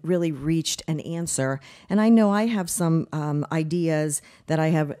really reached an answer. And I know I have some ideas that I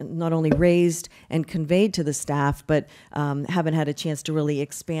have not only raised and conveyed to the staff, but haven't had a chance to really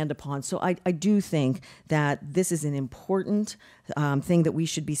expand upon. So I do think that this is an important thing that we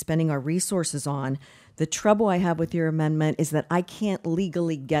should be spending our resources on. The trouble I have with your amendment is that I can't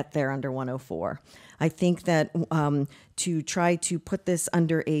legally get there under 104. I think that to try to put this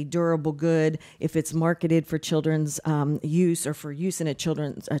under a durable good, if it's marketed for children's use or for use in a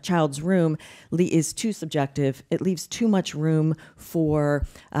child's room, is too subjective. It leaves too much room for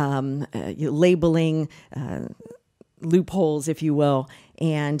labeling loopholes, if you will,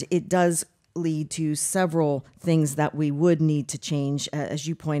 and it does lead to several things that we would need to change, as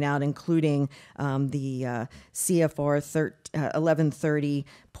you point out, including the CFR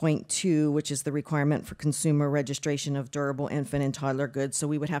 1130.2, which is the requirement for consumer registration of durable infant and toddler goods. So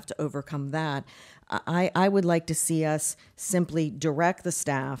we would have to overcome that. I would like to see us simply direct the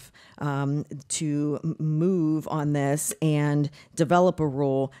staff to move on this and develop a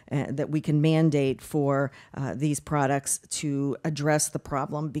rule that we can mandate for these products to address the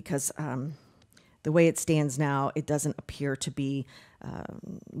problem, because the way it stands now, it doesn't appear to be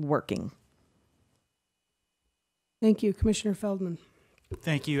working. Thank you. Commissioner Feldman.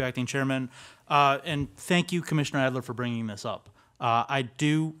 Thank you, Acting Chairman. And thank you, Commissioner Adler, for bringing this up. I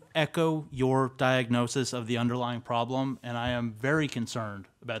do echo your diagnosis of the underlying problem, and I am very concerned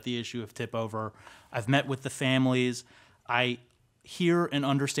about the issue of tip over. I've met with the families. I hear and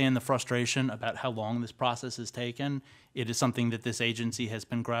understand the frustration about how long this process has taken. It is something that this agency has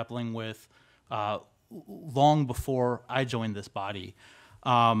been grappling with long before I joined this body.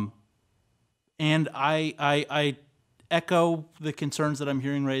 And I echo the concerns that I'm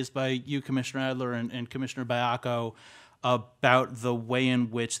hearing raised by you, Commissioner Adler, and Commissioner Baiocco, about the way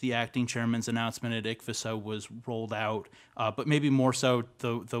in which the acting chairman's announcement at ICFSO was rolled out, but maybe more so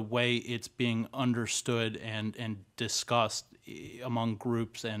the way it's being understood and discussed among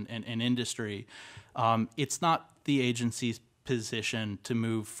groups and industry. It's not the agency's position to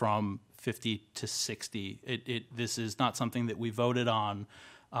move from 50 to 60. This is not something that we voted on.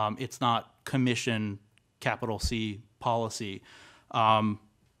 It's not commission capital C policy.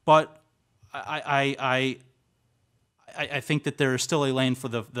 But I think that there is still a lane for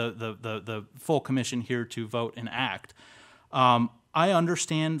the full commission here to vote and act. I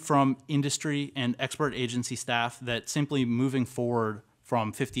understand from industry and expert agency staff that simply moving forward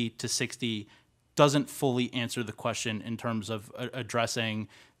from 50 to 60 doesn't fully answer the question in terms of addressing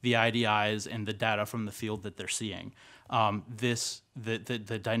the IDIs and the data from the field that they're seeing.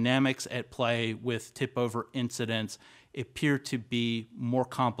 The dynamics at play with tip over incidents appear to be more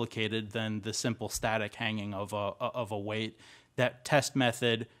complicated than the simple static hanging of a weight. That test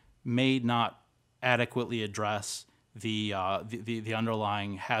method may not adequately address the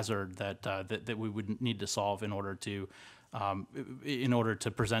underlying hazard that we would need to solve in order to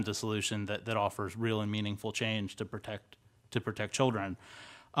present a solution that offers real and meaningful change to protect children.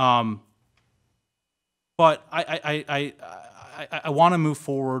 But I want to move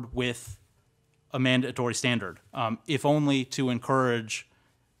forward with a mandatory standard, if only to encourage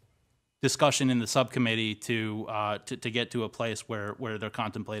discussion in the subcommittee to get to a place where they're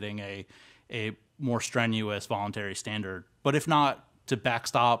contemplating a more strenuous voluntary standard. But if not, to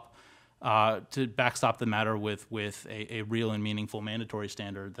backstop the matter with a real and meaningful mandatory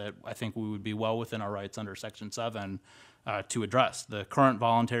standard that I think we would be well within our rights under Section 7 to address. The current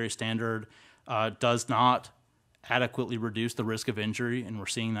voluntary standard does not adequately reduce the risk of injury, and we're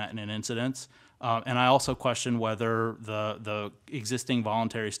seeing that in an incidence. And I also question whether the existing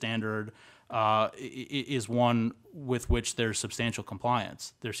voluntary standard is one with which there's substantial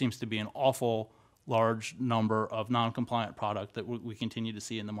compliance. There seems to be an awful large number of non-compliant product that we continue to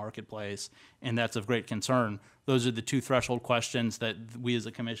see in the marketplace, and that's of great concern. Those are the two threshold questions that we as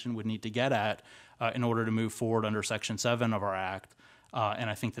a commission would need to get at in order to move forward under Section 7 of our Act, and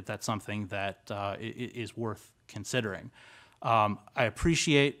I think that that's something that is worth considering. I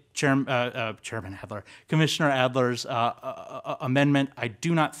appreciate Chairman Adler, Commissioner Adler's amendment. I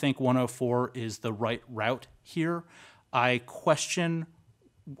do not think 104 is the right route here. I question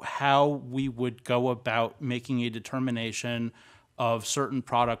how we would go about making a determination of certain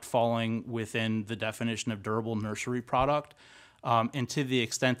product falling within the definition of durable nursery product. And to the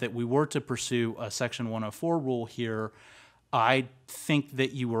extent that we were to pursue a Section 104 rule here, I think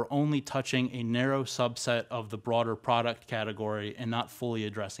that you are only touching a narrow subset of the broader product category and not fully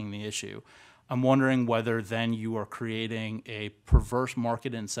addressing the issue. I'm wondering whether then you are creating a perverse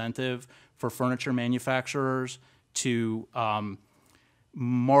market incentive for furniture manufacturers to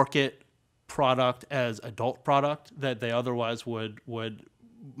market product as adult product that they otherwise would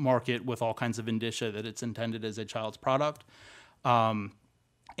market with all kinds of indicia that it's intended as a child's product.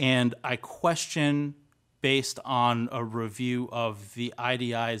 And I question, based on a review of the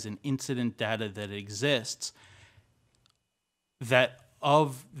IDIs and incident data that exists, that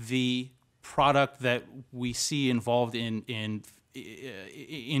of the product that we see involved in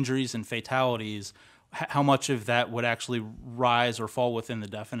injuries and fatalities, how much of that would actually rise or fall within the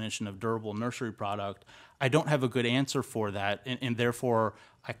definition of durable nursery product. I don't have a good answer for that, and therefore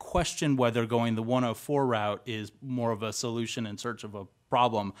I question whether going the 104 route is more of a solution in search of a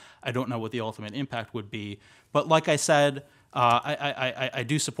problem. I don't know what the ultimate impact would be. But like I said, I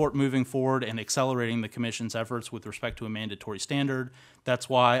do support moving forward and accelerating the Commission's efforts with respect to a mandatory standard. That's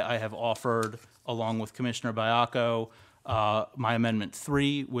why I have offered, along with Commissioner Baiocco, my Amendment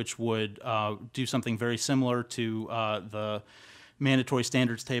 3, which would do something very similar to the mandatory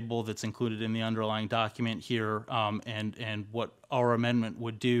standards table that's included in the underlying document here. And what our amendment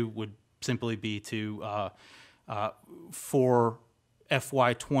would do would simply be to, for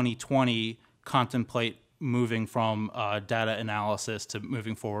FY2020, contemplate moving from data analysis to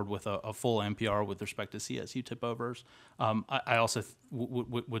moving forward with a full NPR with respect to CSU tip-overs. I also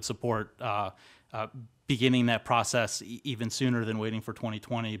would support beginning that process even sooner than waiting for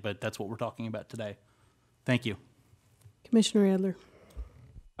 2020, but that's what we're talking about today. Thank you. Commissioner Adler.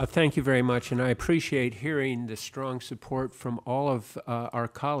 Thank you very much, and I appreciate hearing the strong support from all of our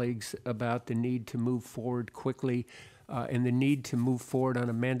colleagues about the need to move forward quickly and the need to move forward on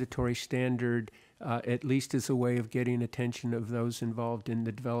a mandatory standard, at least as a way of getting attention of those involved in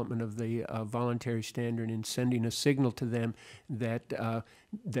the development of the voluntary standard and sending a signal to them that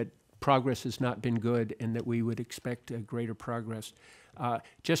that progress has not been good and that we would expect greater progress.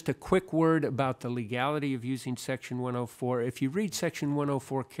 Just a quick word about the legality of using Section 104. If you read Section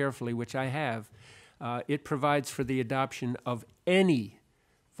 104 carefully, which I have, it provides for the adoption of any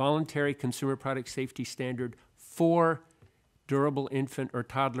voluntary consumer product safety standard for durable infant or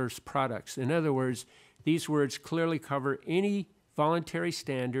toddler's products. In other words, these words clearly cover any voluntary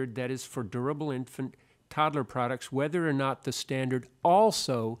standard that is for durable infant toddler products, whether or not the standard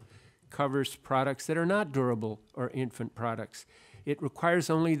also covers products that are not durable or infant products. It requires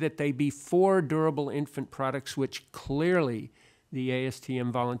only that they be for durable infant products, which clearly the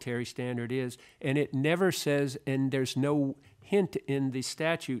ASTM voluntary standard is, and it never says, and there's no hint in the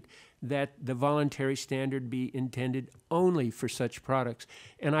statute, that the voluntary standard be intended only for such products.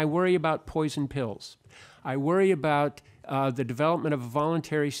 And I worry about poison pills. I worry about the development of a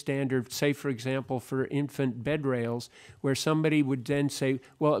voluntary standard, say, for example, for infant bed rails, where somebody would then say,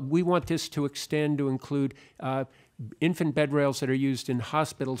 well, we want this to extend to include infant bed rails that are used in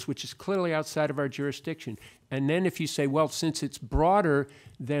hospitals, which is clearly outside of our jurisdiction. And then if you say, well, since it's broader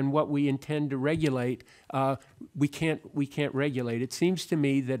than what we intend to regulate, we can't regulate. It seems to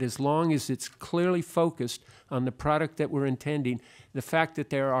me that as long as it's clearly focused on the product that we're intending, the fact that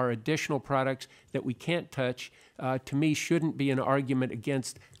there are additional products that we can't touch, to me, shouldn't be an argument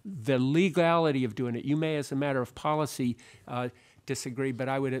against the legality of doing it. You may, as a matter of policy, disagree, but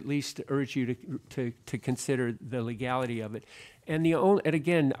I would at least urge you to consider the legality of it. And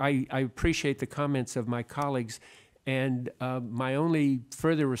again, I appreciate the comments of my colleagues, and my only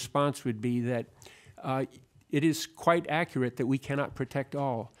further response would be that it is quite accurate that we cannot protect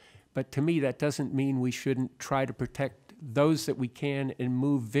all, but to me that doesn't mean we shouldn't try to protect those that we can and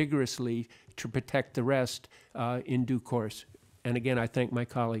move vigorously to protect the rest in due course. And again, I thank my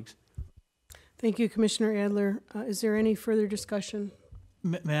colleagues. Thank you, Commissioner Adler. Is there any further discussion?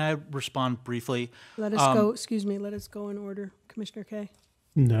 May I respond briefly? Let us go. Excuse me. Let us go in order. Commissioner Kaye.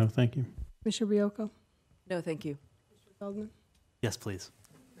 No, thank you. Commissioner Baiocco. No, thank you. Commissioner Feldman. Yes, please.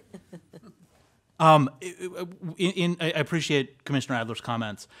 I appreciate Commissioner Adler's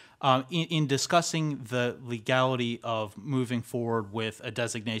comments. In discussing the legality of moving forward with a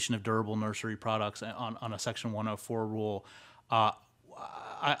designation of durable nursery products on a Section 104 rule, I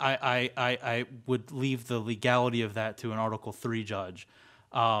would leave the legality of that to an Article 3 judge.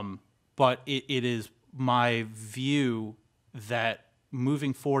 But it is my view that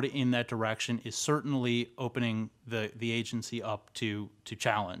moving forward in that direction is certainly opening the agency up to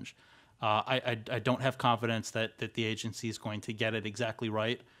challenge. I don't have confidence that the agency is going to get it exactly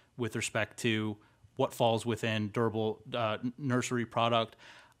right with respect to what falls within durable nursery product.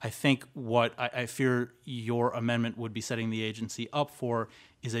 I think what I fear your amendment would be setting the agency up for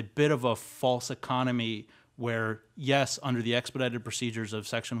is a bit of a false economy where, yes, under the expedited procedures of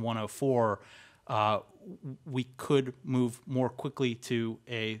Section 104, we could move more quickly to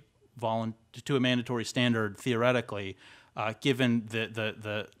a mandatory standard theoretically, given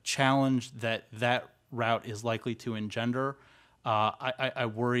the challenge that route is likely to engender. I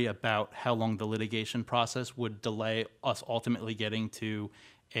worry about how long the litigation process would delay us ultimately getting to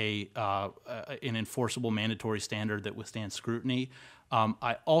an enforceable mandatory standard that withstands scrutiny.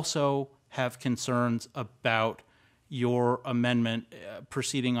 I also have concerns about your amendment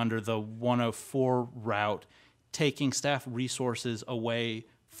proceeding under the 104 route, taking staff resources away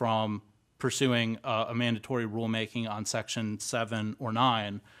from pursuing a mandatory rulemaking on Section 7 or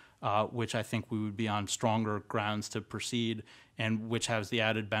 9, which I think we would be on stronger grounds to proceed, and which has the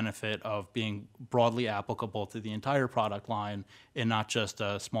added benefit of being broadly applicable to the entire product line and not just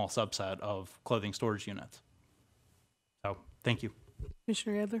a small subset of clothing storage units. So, thank you.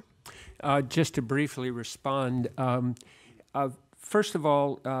 Commissioner Adler? Just to briefly respond, first of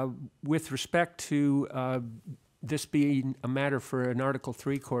all, with respect to this being a matter for an Article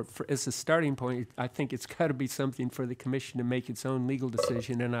 3 court, as a starting point, I think it's got to be something for the Commission to make its own legal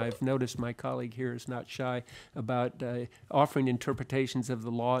decision, and I've noticed my colleague here is not shy about offering interpretations of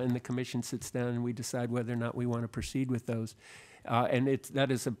the law, and the Commission sits down and we decide whether or not we want to proceed with those. And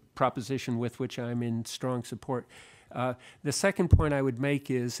that is a proposition with which I'm in strong support. The second point I would make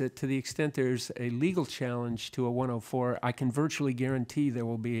is that to the extent there's a legal challenge to a 104, I can virtually guarantee there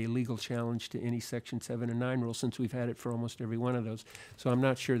will be a legal challenge to any Section 7 and 9 rule, since we've had it for almost every one of those. So I'm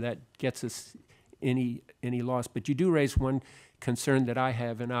not sure that gets us any loss. But you do raise one concern that I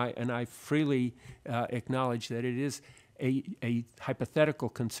have, and I freely acknowledge that it is a hypothetical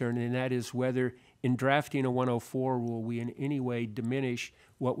concern, and that is whether in drafting a 104 rule we in any way diminish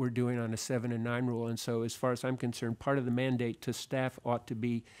what we're doing on a 7 and 9 rule. And so as far as I'm concerned, part of the mandate to staff ought to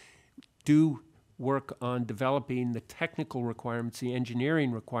be do work on developing the technical requirements, the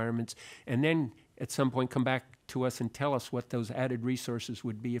engineering requirements, and then at some point come back to us and tell us what those added resources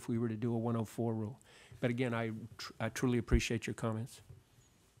would be if we were to do a 104 rule. But again, I truly appreciate your comments.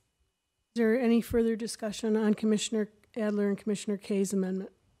 Is there any further discussion on Commissioner Adler and Commissioner Kaye's amendment?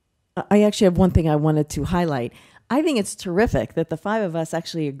 I actually have one thing I wanted to highlight. I think it's terrific that the five of us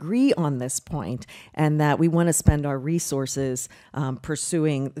actually agree on this point and that we want to spend our resources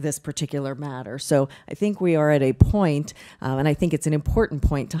pursuing this particular matter. So I think we are at a point, and I think it's an important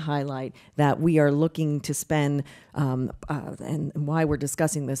point to highlight, that we are looking to spend, and why we're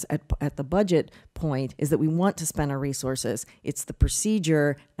discussing this at the budget point is that we want to spend our resources. It's the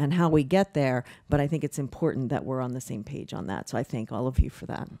procedure and how we get there, but I think it's important that we're on the same page on that. So I thank all of you for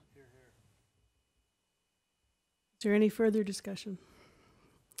that. Is there any further discussion?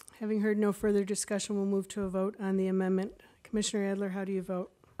 Having heard no further discussion, we'll move to a vote on the amendment. Commissioner Adler, how do you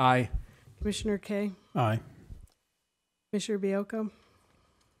vote? Aye. Commissioner Kaye? Aye. Commissioner Biocco?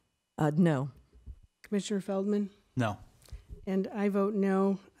 No. Commissioner Feldman? No. And I vote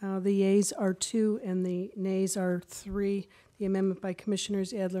no. The yeas are 2 and the nays are 3. The amendment by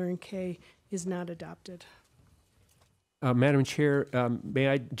Commissioners Adler and Kaye is not adopted. Madam Chair, may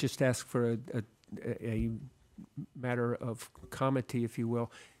I just ask for a matter of comity, if you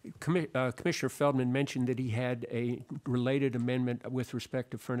will. Commissioner Feldman mentioned that he had a related amendment with respect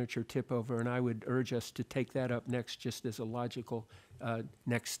to furniture tip-over, and I would urge us to take that up next just as a logical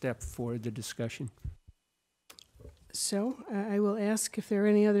next step for the discussion. So I will ask if there are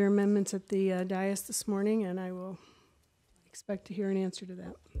any other amendments at the dais this morning, and I will expect to hear an answer to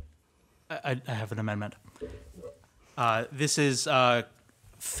that. I have an amendment. This is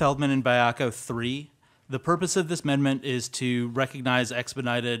Feldman and Biacco 3. The purpose of this amendment is to recognize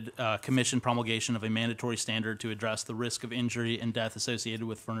expedited commission promulgation of a mandatory standard to address the risk of injury and death associated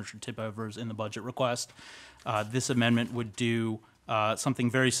with furniture tip-overs in the budget request. This amendment would do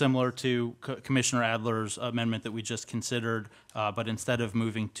something very similar to Commissioner Adler's amendment that we just considered, but instead of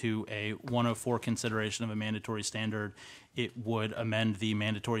moving to a 104 consideration of a mandatory standard, it would amend the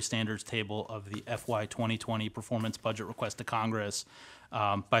mandatory standards table of the FY2020 performance budget request to Congress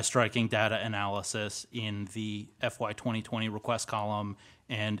by striking data analysis in the FY2020 request column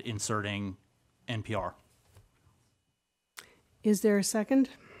and inserting NPR. Is there a second?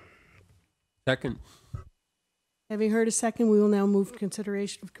 Second. Having heard a second, we will now move to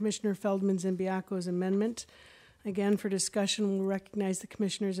consideration of Commissioner Feldman's and Biacco's amendment. Again, for discussion, we'll recognize the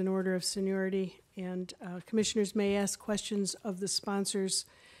commissioners in order of seniority, and commissioners may ask questions of the sponsors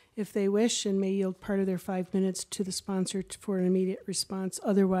if they wish, and may yield part of their 5 minutes to the sponsor for an immediate response.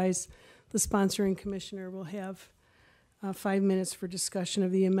 Otherwise, the sponsoring commissioner will have 5 minutes for discussion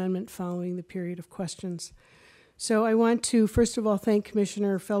of the amendment following the period of questions. So I want to, first of all, thank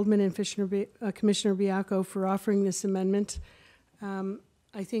Commissioner Feldman and Commissioner Biacco for offering this amendment.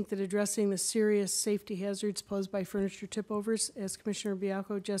 I think that addressing the serious safety hazards posed by furniture tip-overs, as Commissioner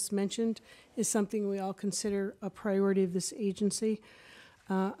Biacco just mentioned, is something we all consider a priority of this agency.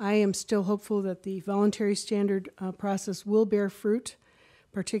 I am still hopeful that the voluntary standard process will bear fruit,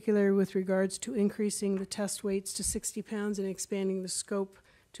 particularly with regards to increasing the test weights to 60 pounds and expanding the scope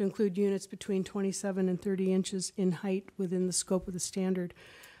to include units between 27 and 30 inches in height within the scope of the standard.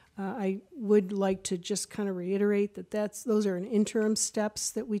 I would like to just kind of reiterate that those are an interim steps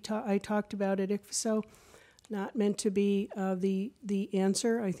that I talked about at ICFSO, not meant to be the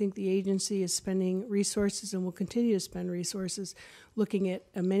answer. I think the agency is spending resources and will continue to spend resources looking at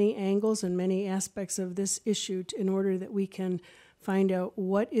many angles and many aspects of this issue in order that we can find out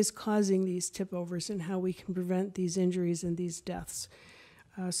what is causing these tip-overs and how we can prevent these injuries and these deaths.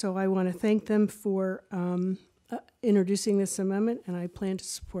 So I want to thank them for introducing this amendment, and I plan to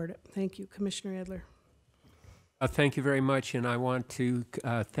support it. Thank you, Commissioner Adler. Thank you very much, and I want to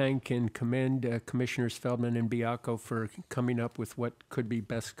thank and commend Commissioners Feldman and Biacco for coming up with what could be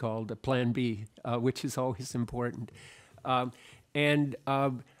best called a Plan B, which is always important. I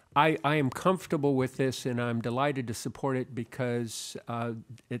am comfortable with this, and I'm delighted to support it because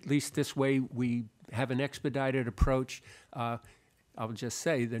at least this way we have an expedited approach. I'll just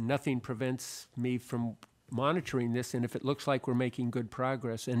say that nothing prevents me from monitoring this, and if it looks like we're making good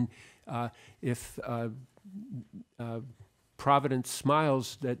progress, and if Providence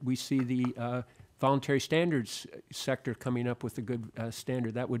smiles that we see the voluntary standards sector coming up with a good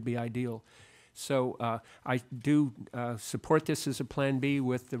standard, that would be ideal. So I do support this as a Plan B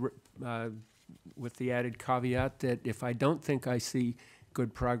with the added caveat that if I don't think I see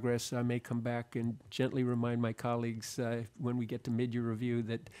good progress, I may come back and gently remind my colleagues when we get to mid-year review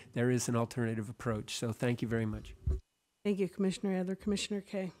that there is an alternative approach. So thank you very much. Thank you, Commissioner Adler. Commissioner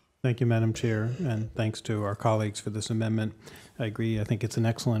Kay. Thank you, Madam Chair, and thanks to our colleagues for this amendment. I agree. I think it's an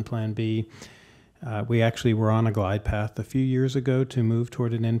excellent Plan B. We actually were on a glide path a few years ago to move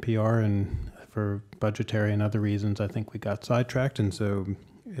toward an NPR, and for budgetary and other reasons, I think we got sidetracked. And so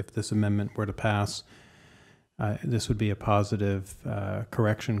if this amendment were to pass, this would be a positive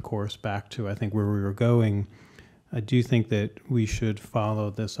correction course back to, I think, where we were going. I do think that we should follow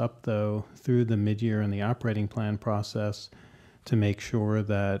this up, though, through the mid-year and the operating plan process to make sure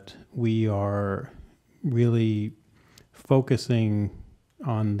that we are really focusing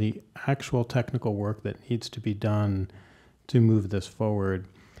on the actual technical work that needs to be done to move this forward,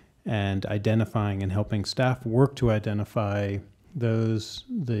 and identifying and helping staff work to identify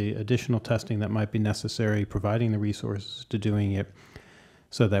the additional testing that might be necessary, providing the resources to doing it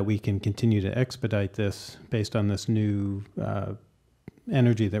so that we can continue to expedite this based on this new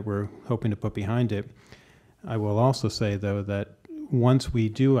energy that we're hoping to put behind it. I will also say, though, that once we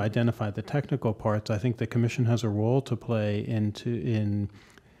do identify the technical parts, I think the Commission has a role to play in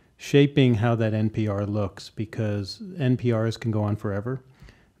shaping how that NPR looks, because NPRs can go on forever.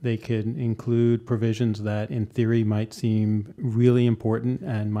 They can include provisions that in theory might seem really important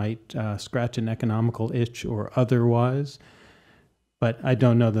and might scratch an economical itch or otherwise, but I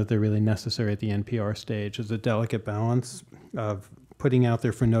don't know that they're really necessary at the NPR stage. There's a delicate balance of putting out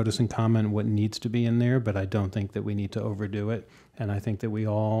there for notice and comment what needs to be in there, but I don't think that we need to overdo it. And I think that we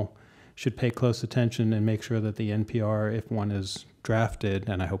all should pay close attention and make sure that the NPR, if one is drafted,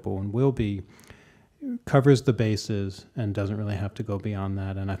 and I hope one will be, covers the bases and doesn't really have to go beyond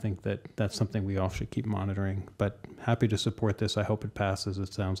that. And I think that that's something we all should keep monitoring. But happy to support this. I hope it passes.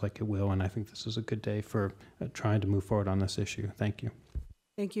 It sounds like it will. And I think this is a good day for trying to move forward on this issue. Thank you.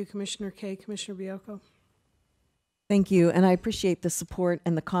 Thank you, Commissioner Kay. Commissioner Biacco. Thank you, and I appreciate the support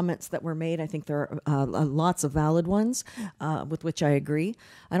and the comments that were made. I think there are lots of valid ones with which I agree.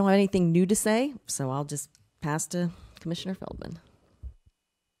 I don't have anything new to say, so I'll just pass to Commissioner Feldman.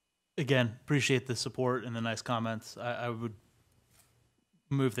 Again, appreciate the support and the nice comments. I would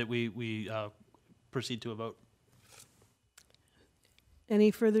move that we proceed to a vote. Any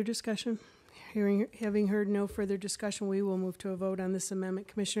further discussion? Having heard no further discussion, we will move to a vote on this amendment.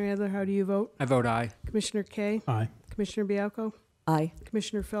 Commissioner Adler, how do you vote? I vote aye. Commissioner Kay? Aye. Commissioner Biacco? Aye.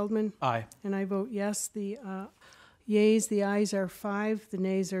 Commissioner Feldman? Aye. And I vote yes. The yeas, the ayes are 5, the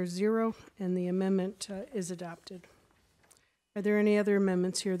nays are 0, and the amendment is adopted. Are there any other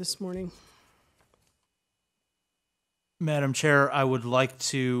amendments here this morning? Madam Chair, I would like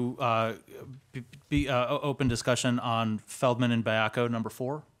to open discussion on Feldman and Biacco, number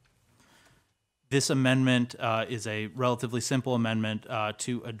 4. This amendment is a relatively simple amendment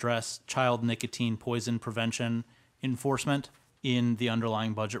to address child nicotine poison prevention enforcement in the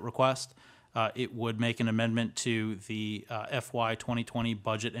underlying budget request. It would make an amendment to the FY 2020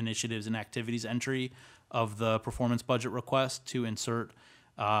 budget initiatives and activities entry of the performance budget request to insert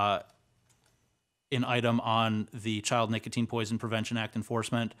an item on the Child Nicotine Poison Prevention Act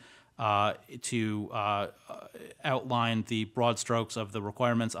enforcement to outline the broad strokes of the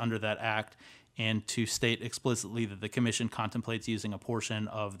requirements under that act, and to state explicitly that the Commission contemplates using a portion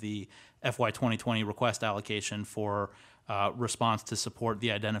of the FY 2020 request allocation for response to support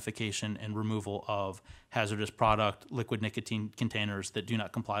the identification and removal of hazardous product liquid nicotine containers that do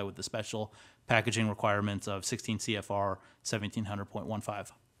not comply with the special packaging requirements of 16 CFR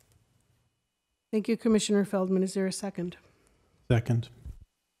 1700.15. Thank you, Commissioner Feldman. Is there a second? Second.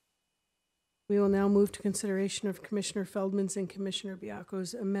 We will now move to consideration of Commissioner Feldman's and Commissioner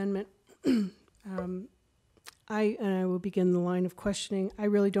Biacco's amendment. I will begin the line of questioning. I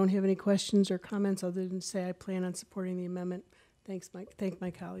really don't have any questions or comments other than to say I plan on supporting the amendment. Thank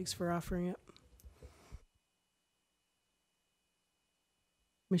my colleagues for offering it.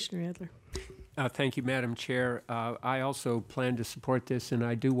 Commissioner Adler. Thank you, Madam Chair. I also plan to support this, and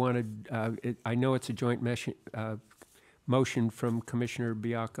I do want to, I know it's a joint motion from Commissioner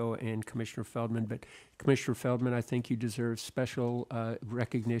Biacco and Commissioner Feldman, but Commissioner Feldman, I think you deserve special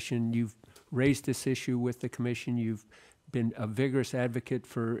recognition. You've raised this issue with the Commission. You've been a vigorous advocate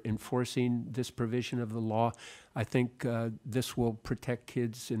for enforcing this provision of the law. I think this will protect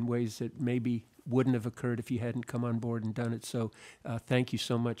kids in ways that maybe wouldn't have occurred if you hadn't come on board and done it. So thank you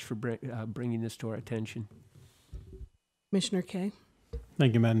so much for bringing this to our attention. Commissioner Kaye.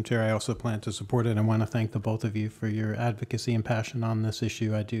 Thank you, Madam Chair. I also plan to support it. I want to thank the both of you for your advocacy and passion on this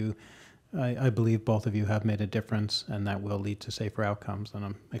issue. I believe both of you have made a difference, and that will lead to safer outcomes, and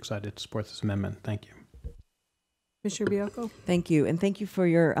I'm excited to support this amendment. Thank you. Commissioner Biacco. Thank you, and thank you for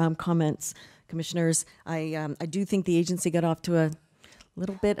your comments, Commissioners. I do think the agency got off to a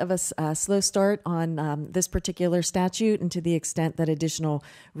little bit of a slow start on this particular statute, and to the extent that additional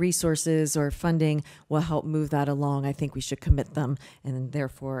resources or funding will help move that along, I think we should commit them, and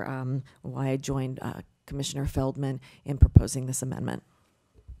therefore why I joined Commissioner Feldman in proposing this amendment.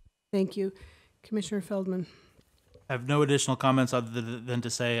 Thank you. Commissioner Feldman. I have no additional comments other than to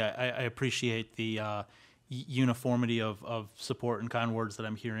say I appreciate the uniformity of support and kind words that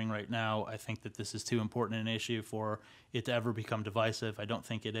I'm hearing right now. I think that this is too important an issue for it to ever become divisive. I don't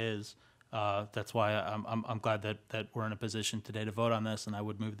think it is. That's why I'm glad that we're in a position today to vote on this, and I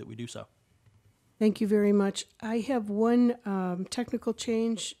would move that we do so. Thank you very much. I have one technical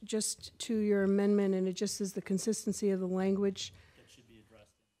change just to your amendment, and it just is the consistency of the language. It should be addressed.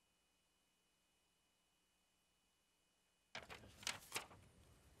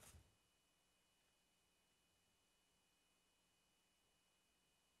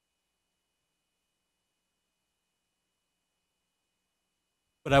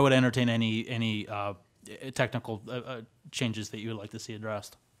 But I would entertain any technical changes that you would like to see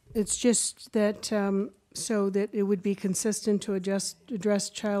addressed. It's just that so that it would be consistent to address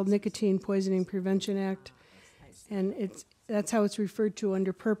Child Nicotine Poisoning Prevention Act, and that's how it's referred to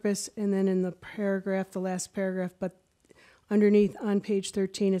under purpose, and then in the paragraph, the last paragraph, but underneath on page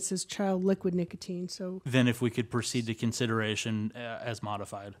 13 it says child liquid nicotine. So then if we could proceed to consideration as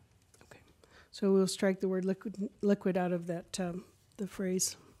modified. Okay, so we'll strike the word liquid out of that the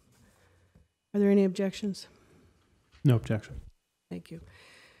phrase. Are there any objections? No objection. Thank you.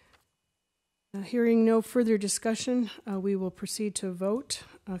 Hearing no further discussion, we will proceed to vote.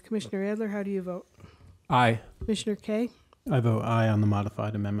 Commissioner Adler, how do you vote? Aye. Commissioner Kaye? I vote aye on the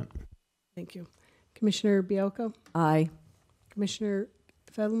modified amendment. Thank you. Commissioner Biacco? Aye. Commissioner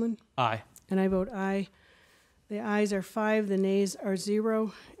Feldman? Aye. And I vote aye. The ayes are 5, the nays are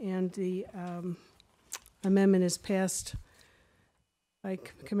 0, and the amendment is passed by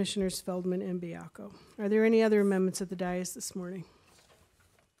Commissioners Feldman and Biacco. Are there any other amendments at the dais this morning?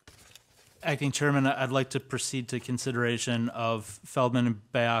 Acting Chairman, I'd like to proceed to consideration of Feldman and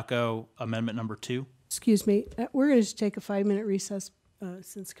Biacco Amendment Number 2. Excuse me, we're going to take a 5-minute recess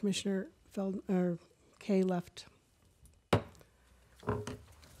since Commissioner Kaye left.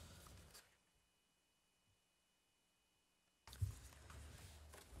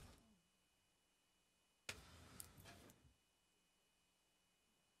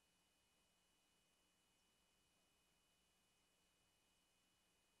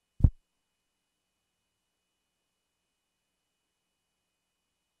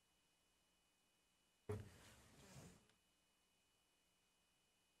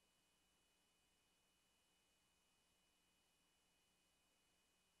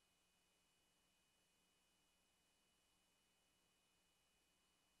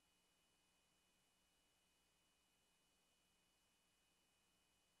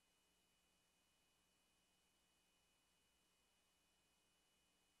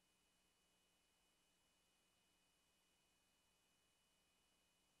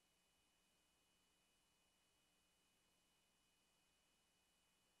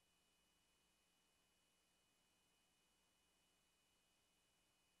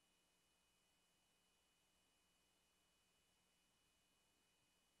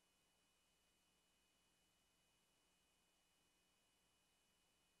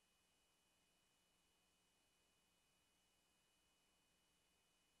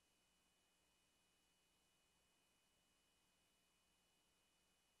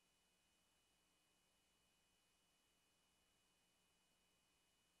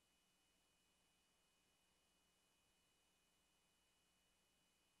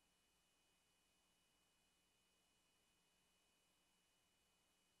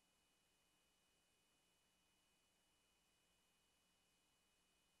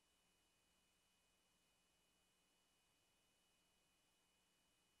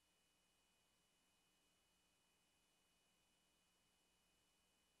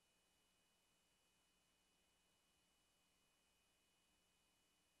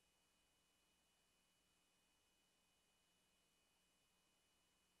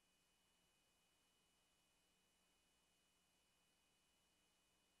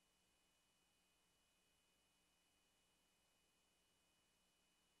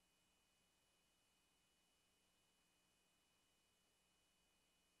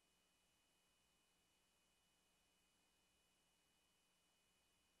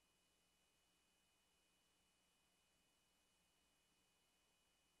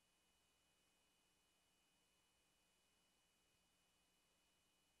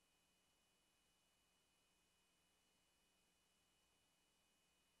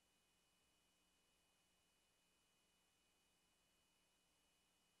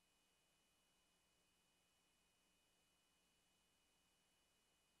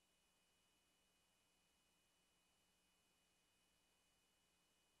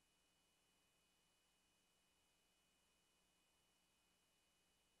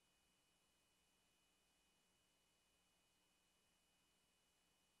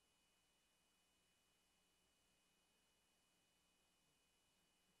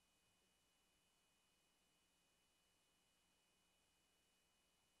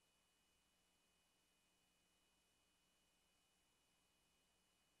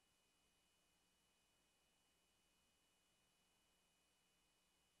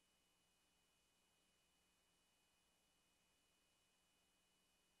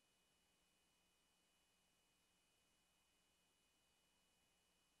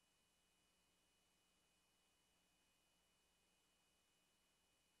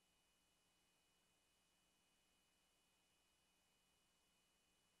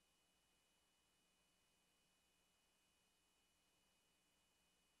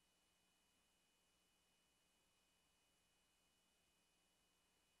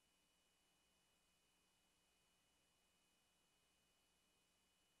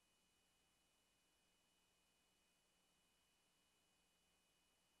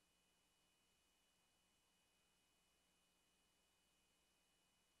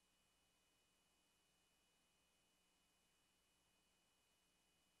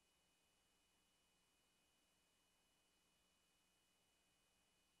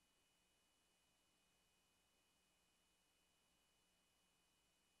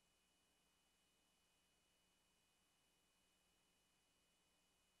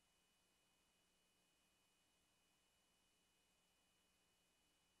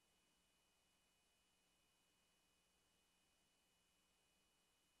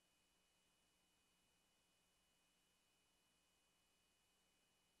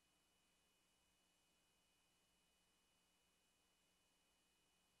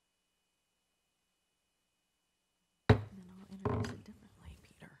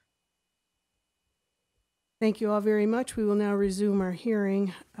 Thank you all very much. We will now resume our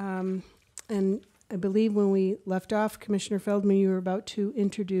hearing. And I believe when we left off, Commissioner Feldman, you were about to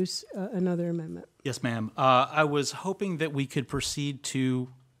introduce another amendment. Yes, ma'am. I was hoping that we could proceed to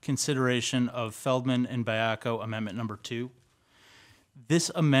consideration of Feldman and Biacco Amendment Number 2.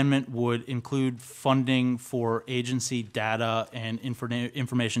 This amendment would include funding for agency data and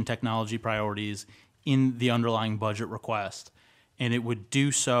information technology priorities in the underlying budget request. And it would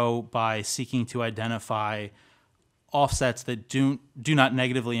do so by seeking to identify offsets that do not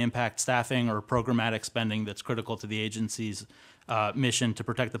negatively impact staffing or programmatic spending that's critical to the agency's mission to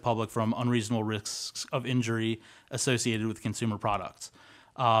protect the public from unreasonable risks of injury associated with consumer products.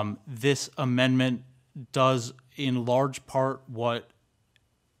 This amendment does in large part what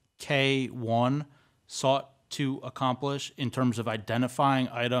K1 sought to accomplish in terms of identifying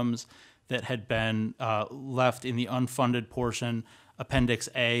items that had been left in the unfunded portion, Appendix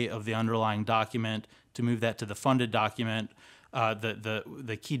A of the underlying document, to move that to the funded document.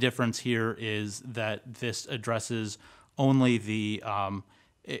 The key difference here is that this addresses only the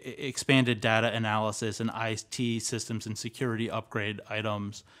expanded data analysis and IT systems and security upgrade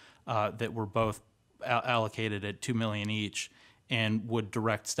items that were both allocated at $2 million each, and would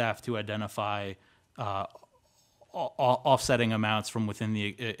direct staff to identify offsetting amounts from within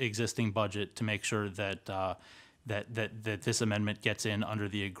the existing budget to make sure that that this amendment gets in under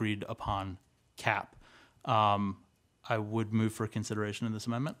the agreed upon cap. I would move for consideration of this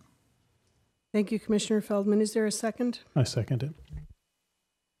amendment. Thank you, Commissioner Feldman. Is there a second? I second it.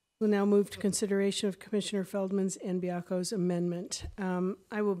 We'll now move to consideration of Commissioner Feldman's and Biacco's amendment.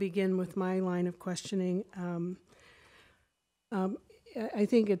 I will begin with my line of questioning. I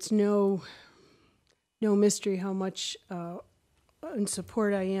think it's no mystery how much in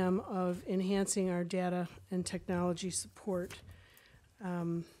support I am of enhancing our data and technology support.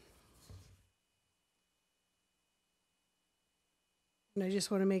 And I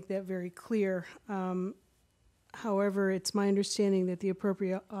just want to make that very clear. However, it's my understanding that the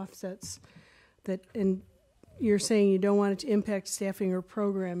appropriate offsets that, and you're saying you don't want it to impact staffing or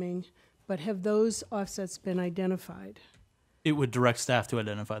programming, but have those offsets been identified? It would direct staff to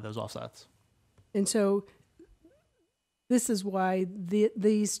identify those offsets. And so this is why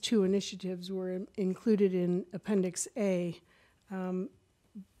these two initiatives were included in Appendix A,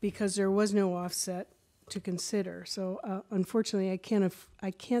 because there was no offset to consider. So unfortunately,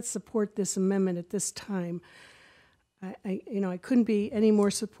 I can't support this amendment at this time. I couldn't be any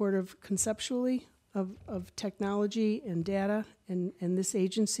more supportive conceptually of technology and data and this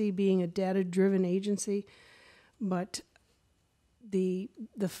agency being a data-driven agency, but the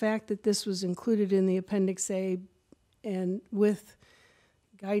fact that this was included in the Appendix A and with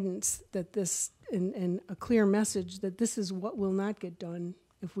guidance that this and a clear message that this is what will not get done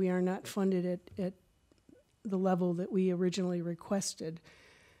if we are not funded at the level that we originally requested.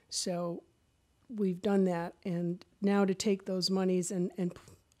 So we've done that, and now to take those monies and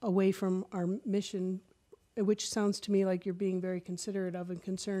away from our mission, which sounds to me like you're being very considerate of and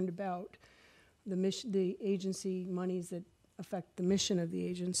concerned about the mission, the agency monies that affect the mission of the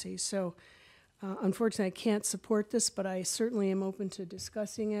agency. So unfortunately, I can't support this, but I certainly am open to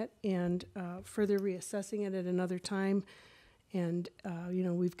discussing it and further reassessing it at another time. And,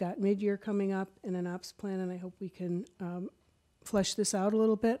 we've got mid-year coming up and an ops plan, and I hope we can flesh this out a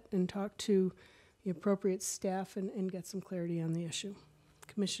little bit and talk to the appropriate staff and get some clarity on the issue.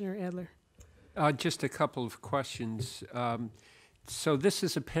 Commissioner Adler. Just a couple of questions. So this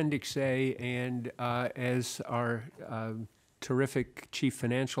is Appendix A, and as our terrific Chief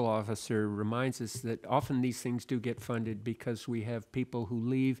Financial Officer reminds us that often these things do get funded because we have people who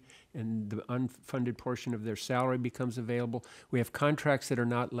leave and the unfunded portion of their salary becomes available. We have contracts that are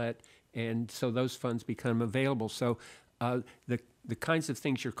not let, and so those funds become available. So the kinds of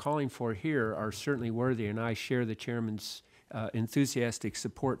things you're calling for here are certainly worthy, and I share the Chairman's enthusiastic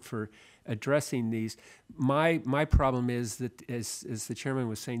support for addressing these. My problem is that, as the Chairman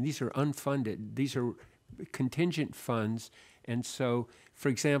was saying, these are unfunded. These are contingent funds. And so, for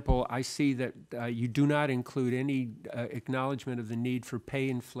example, I see that you do not include any acknowledgement of the need for pay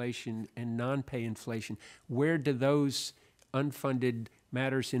inflation and non-pay inflation. Where do those unfunded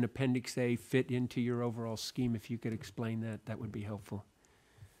matters in Appendix A fit into your overall scheme? If you could explain that, that would be helpful.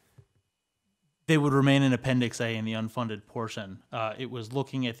 They would remain in Appendix A in the unfunded portion. It was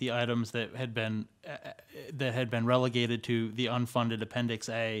looking at the items that had been relegated to the unfunded Appendix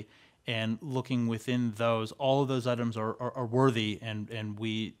A, and looking within those. All of those items are worthy, and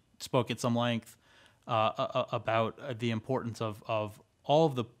we spoke at some length about the importance of all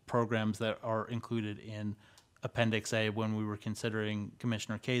of the programs that are included in Appendix A when we were considering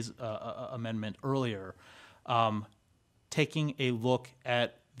Commissioner Kay's amendment earlier. taking a look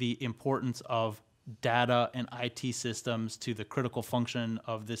at the importance of data and IT systems to the critical function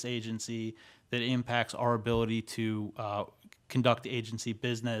of this agency that impacts our ability to conduct agency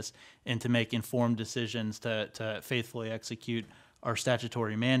business and to make informed decisions to faithfully execute our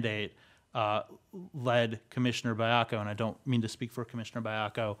statutory mandate, led Commissioner Baiocco, and I don't mean to speak for Commissioner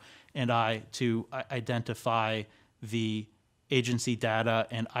Baiocco, and I to identify the agency data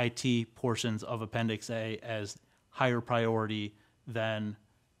and IT portions of Appendix A as higher priority than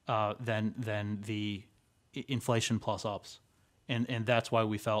the inflation plus ups, and that's why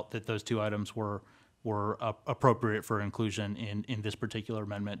we felt that those two items were appropriate for inclusion in this particular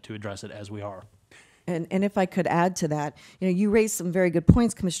amendment to address it as we are. And if I could add to that, you raised some very good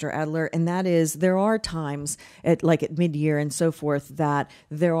points, Commissioner Adler, and that is there are times at mid-year and so forth that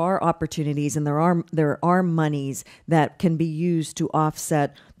there are opportunities and there are monies that can be used to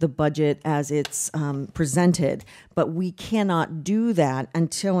offset the budget as it's presented, but we cannot do that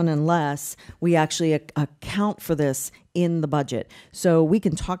until and unless we actually account for this in the budget. So we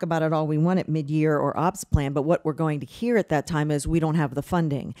can talk about it all we want at mid-year or ops plan, but what we're going to hear at that time is we don't have the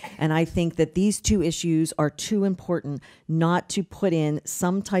funding. And I think that these two issues are too important not to put in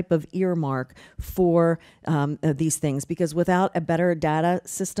some type of earmark for these things, because without a better data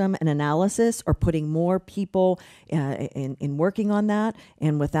system and analysis, or putting more people in working on that,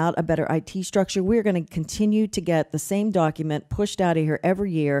 and without a better IT structure, we're going to continue to get the same document pushed out of here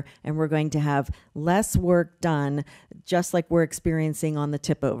every year, and we're going to have less work done, just like we're experiencing on the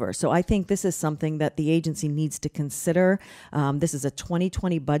tip over. So I think this is something that the agency needs to consider. This is a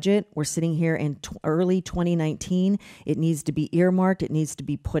 2020 budget. We're sitting here in early 2019. It needs to be earmarked. It needs to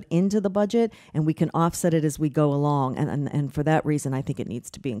be put into the budget, and we can offset it as we go along. And for that reason, I think it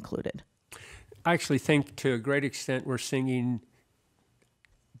needs to be included. I actually think to a great extent we're singing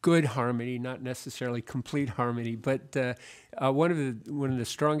good harmony, not necessarily complete harmony. But one of the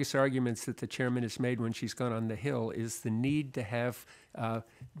strongest arguments that the chairman has made when she's gone on the Hill is the need to have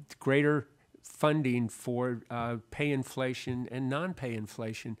greater funding for pay inflation and non-pay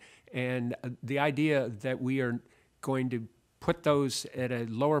inflation, and the idea that we are going to put those at a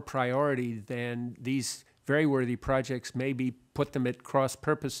lower priority than these very worthy projects, maybe put them at cross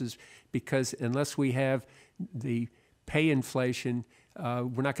purposes, because unless we have the pay inflation,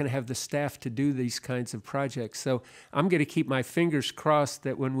 we're not going to have the staff to do these kinds of projects. So I'm going to keep my fingers crossed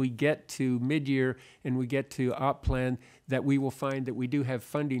that when we get to mid-year and we get to op plan, that we will find that we do have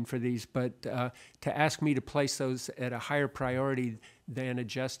funding for these. But to ask me to place those at a higher priority than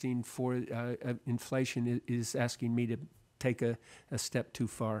adjusting for inflation is asking me to take a step too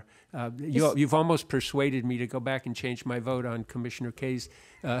far. You've almost persuaded me to go back and change my vote on Commissioner Kay's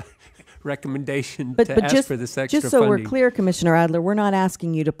recommendation to ask for this extra funding. Just so funding. We're clear, Commissioner Adler, I'm not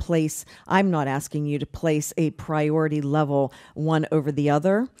asking you to place a priority level one over the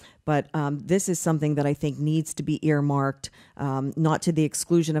other. But this is something that I think needs to be earmarked, not to the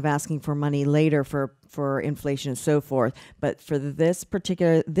exclusion of asking for money later for inflation and so forth. But for this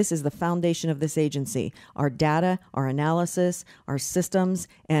is the foundation of this agency. Our data, our analysis, our systems,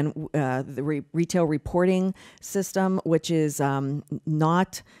 and the retail reporting system, which is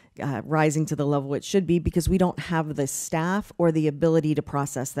not rising to the level it should be, because we don't have the staff or the ability to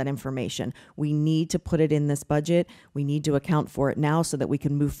process that information. We need to put it in this budget. We need to account for it now so that we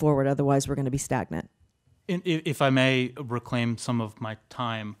can move forward. Otherwise, we're going to be stagnant. If I may reclaim some of my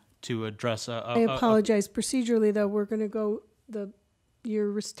time to address I apologize. Procedurally, though, we're going to go,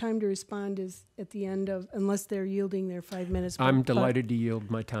 your time to respond is at the end of, unless they're yielding their 5 minutes. I'm delighted to yield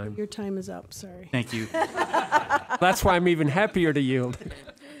my time. Your time is up, sorry. Thank you. That's why I'm even happier to yield.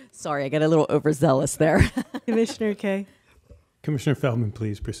 Sorry, I got a little overzealous there. Commissioner Kay. Commissioner Feldman,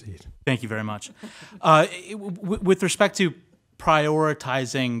 please proceed. Thank you very much. With respect to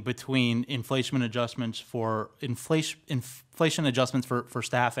prioritizing between inflation adjustments for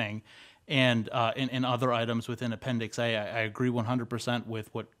staffing and other items within Appendix A, I agree 100%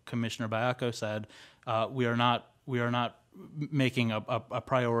 with what Commissioner Baiocco said. We are not making a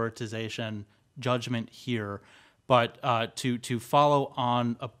prioritization judgment here. But to follow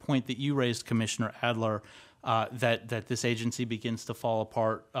on a point that you raised, Commissioner Adler, that this agency begins to fall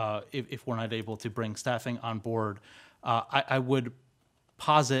apart if we're not able to bring staffing on board, I would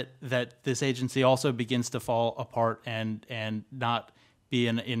posit that this agency also begins to fall apart and not be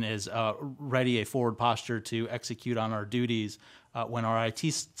in as ready a forward posture to execute on our duties when our IT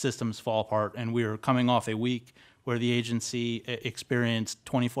systems fall apart. And we are coming off a week where the agency experienced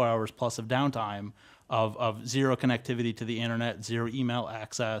 24 hours plus of downtime, of zero connectivity to the internet, zero email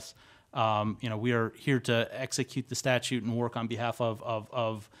access. We are here to execute the statute and work on behalf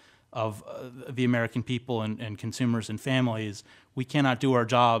of the American people and consumers and families. We cannot do our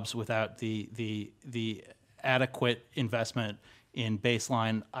jobs without the adequate investment in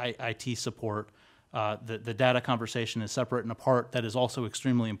baseline IT support. The data conversation is separate and apart. That is also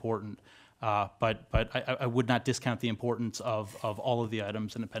extremely important. But I would not discount the importance of all of the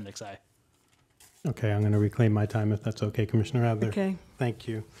items in Appendix A. Okay, I'm going to reclaim my time if that's okay, Commissioner Adler. Okay. Thank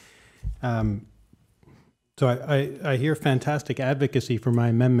you. So I hear fantastic advocacy for my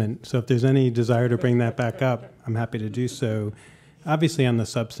amendment. So if there's any desire to bring that back up, I'm happy to do so. Obviously, on the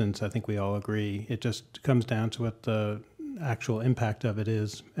substance, I think we all agree. It just comes down to what the actual impact of it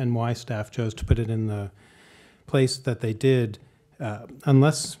is and why staff chose to put it in the place that they did.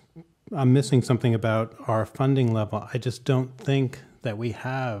 Unless I'm missing something about our funding level, I just don't think that we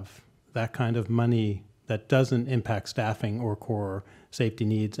have that kind of money that doesn't impact staffing or core safety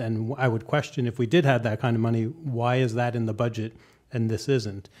needs. And I would question, if we did have that kind of money, why is that in the budget and this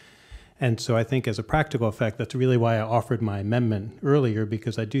isn't? And so I think as a practical effect, that's really why I offered my amendment earlier,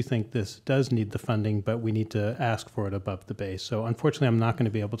 because I do think this does need the funding, but we need to ask for it above the base. So unfortunately, I'm not going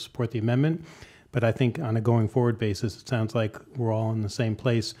to be able to support the amendment, but I think on a going forward basis, it sounds like we're all in the same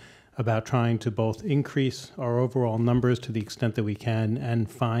place about trying to both increase our overall numbers to the extent that we can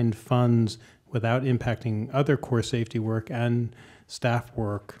and find funds without impacting other core safety work and staff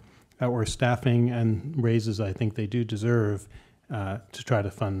work or staffing and raises I think they do deserve to try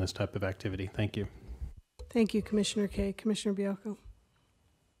to fund this type of activity. Thank you. Thank you, Commissioner Kay. Commissioner Bialko.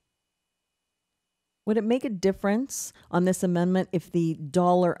 Would it make a difference on this amendment if the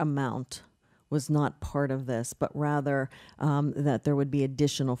dollar amount was not part of this, but rather that there would be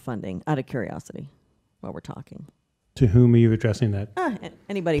additional funding, out of curiosity, while we're talking? To whom are you addressing that?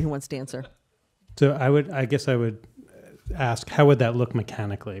 Anybody who wants to answer. So I guess I would ask, how would that look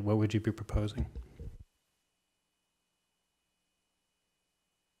mechanically? What would you be proposing?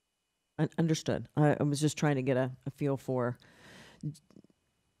 Understood. I was just trying to get a feel for.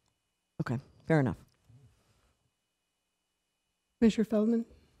 Okay, fair enough. Commissioner Feldman?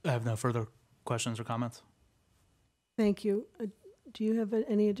 I have no further questions or comments. Thank you. Do you have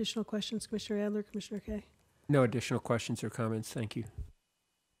any additional questions, Commissioner Adler, Commissioner Kay? No additional questions or comments. Thank you.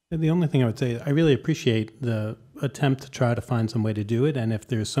 The only thing I would say is I really appreciate the attempt to try to find some way to do it, and if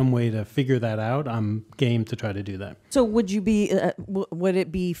there's some way to figure that out, I'm game to try to do that. So would you be? Would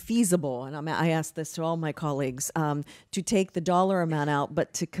it be feasible? And I ask this to all my colleagues to take the dollar amount out,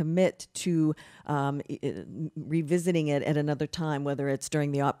 but to commit to revisiting it at another time, whether it's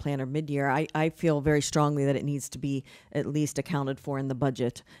during the op plan or mid-year. I feel very strongly that it needs to be at least accounted for in the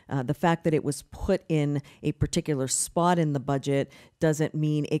budget. The fact that it was put in a particular spot in the budget doesn't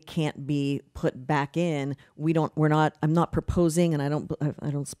mean it can't be put back in. I'm not proposing, and I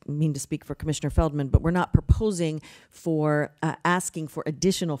don't mean to speak for Commissioner Feldman, but we're not proposing for asking for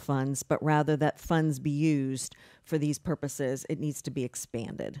additional funds, but rather that funds be used for these purposes. It needs to be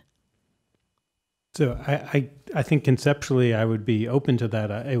expanded. So I think conceptually I would be open to that.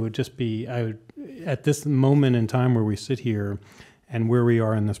 It would just be, at this moment in time where we sit here and where we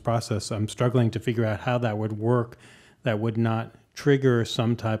are in this process, I'm struggling to figure out how that would work that would not trigger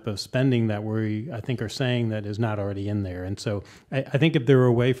some type of spending that I think are saying that is not already in there. And so I think if there were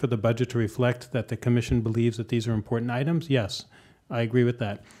a way for the budget to reflect that the Commission believes that these are important items, yes, I agree with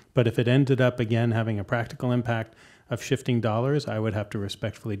that. But if it ended up, again, having a practical impact of shifting dollars, I would have to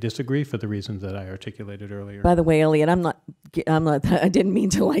respectfully disagree for the reasons that I articulated earlier. By the way, Elliot, I'm not. I didn't mean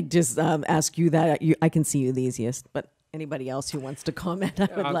to just ask you that. I can see you the easiest, but anybody else who wants to comment, I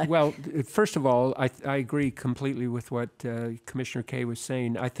would like. Well, first of all, I agree completely with what Commissioner Kay was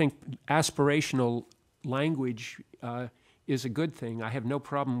saying. I think aspirational language is a good thing. I have no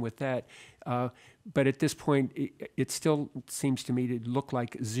problem with that. But at this point, it still seems to me to look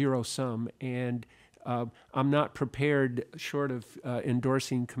like zero sum. And I'm not prepared, short of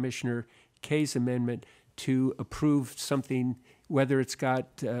endorsing Commissioner Kay's amendment, to approve something, whether it's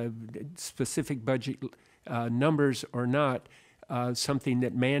got specific budget numbers or not, something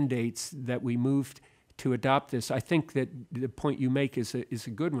that mandates that we move to adopt this. I think that the point you make is a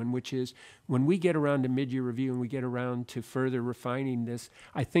good one, which is when we get around to mid-year review and we get around to further refining this,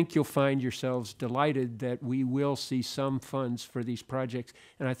 I think you'll find yourselves delighted that we will see some funds for these projects,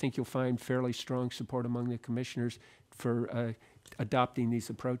 and I think you'll find fairly strong support among the commissioners for adopting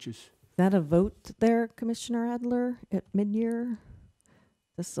these approaches. Is that a vote there, Commissioner Adler, at mid-year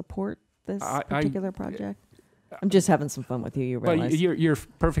to support this particular project? I'm just having some fun with you. You realize? Well, you're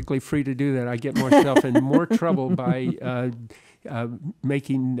perfectly free to do that. I get myself in more trouble by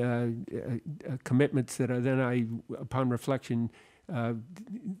making commitments that then I, upon reflection,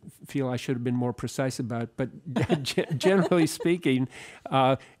 feel I should have been more precise about. But generally speaking,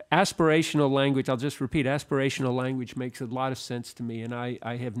 aspirational language, I'll just repeat, aspirational language makes a lot of sense to me, and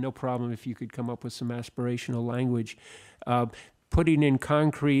I have no problem if you could come up with some aspirational language. Putting in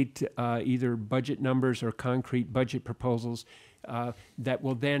concrete either budget numbers or concrete budget proposals that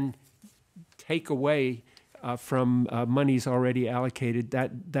will then take away from monies already allocated,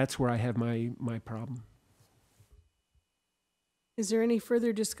 that's where I have my problem. Is there any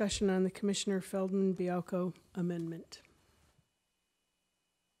further discussion on the Commissioner Feldman-Bialko amendment?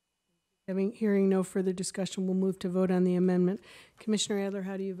 Hearing no further discussion, we'll move to vote on the amendment. Commissioner Adler,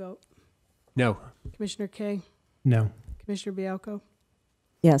 how do you vote? No. Commissioner Kay? No. Commissioner Bialko?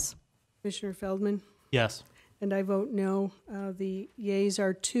 Yes. Commissioner Feldman? Yes. And I vote no. The yeas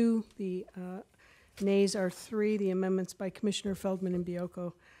are 2, the nays are 3. The amendments by Commissioner Feldman and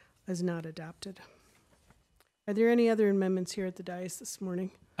Bialko is not adopted. Are there any other amendments here at the dais this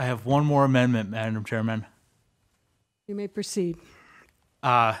morning? I have one more amendment, Madam Chairman. You may proceed.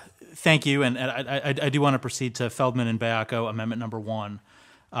 Thank you, and I do want to proceed to Feldman and Bialko, amendment number 1.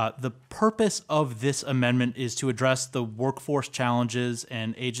 The purpose of this amendment is to address the workforce challenges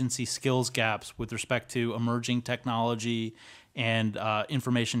and agency skills gaps with respect to emerging technology and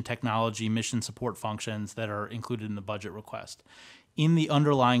information technology mission support functions that are included in the budget request. In the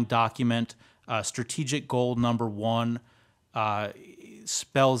underlying document, strategic goal number 1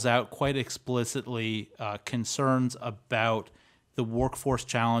 spells out quite explicitly concerns about the workforce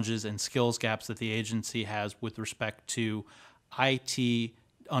challenges and skills gaps that the agency has with respect to IT,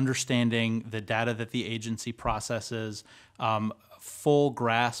 understanding the data that the agency processes, full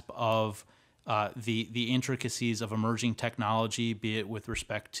grasp of the intricacies of emerging technology, be it with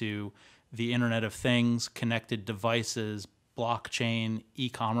respect to the Internet of Things, connected devices, blockchain,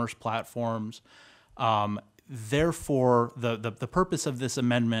 e-commerce platforms. Therefore, the purpose of this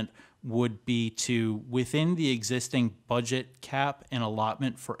amendment would be to, within the existing budget cap and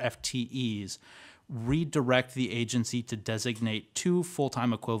allotment for FTEs, redirect the agency to designate 2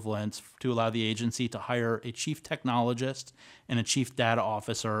 full-time equivalents to allow the agency to hire a chief technologist and a chief data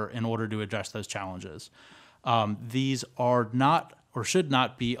officer in order to address those challenges. These are not or should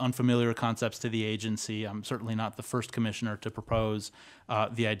not be unfamiliar concepts to the agency. I'm certainly not the first commissioner to propose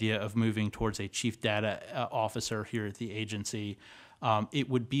the idea of moving towards a chief data officer here at the agency. It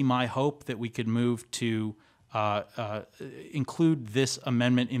would be my hope that we could move to include this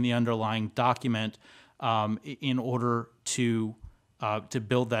amendment in the underlying document in order to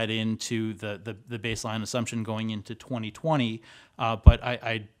build that into the baseline assumption going into 2020. But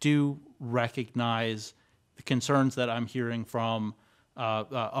I do recognize the concerns that I'm hearing from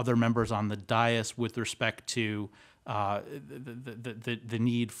other members on the dais with respect to the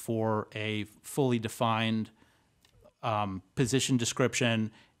need for a fully defined position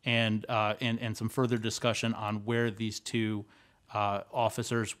description and some further discussion on where these 2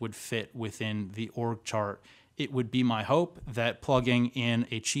 officers would fit within the org chart. It would be my hope that plugging in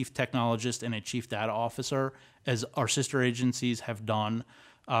a chief technologist and a chief data officer, as our sister agencies have done,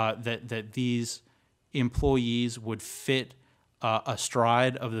 that these employees would fit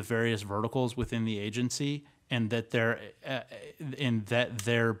astride of the various verticals within the agency, and that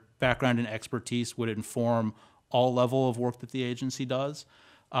their background and expertise would inform all level of work that the agency does.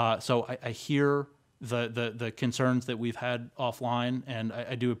 So I hear the concerns that we've had offline, and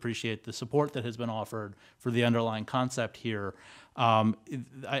I do appreciate the support that has been offered for the underlying concept here.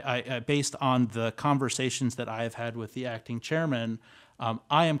 Based on the conversations that I have had with the acting chairman,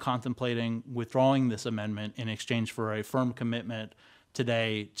 I am contemplating withdrawing this amendment in exchange for a firm commitment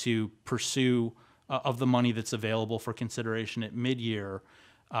today to pursue of the money that's available for consideration at mid-year,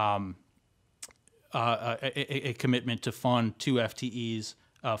 a commitment to fund 2 FTEs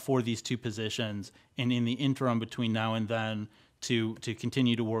for these 2 positions, and in the interim between now and then to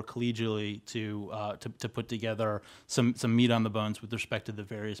continue to work collegially to put together some meat on the bones with respect to the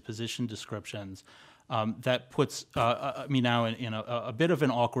various position descriptions. That puts me now in a bit of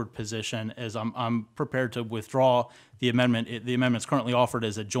an awkward position, as I'm prepared to withdraw the amendment. The amendment's currently offered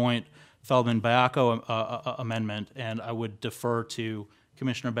as a joint Feldman-Bialko amendment, and I would defer to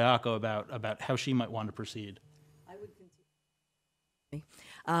Commissioner Bialko about how she might want to proceed.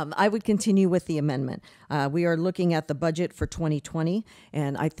 I would continue with the amendment. We are looking at the budget for 2020,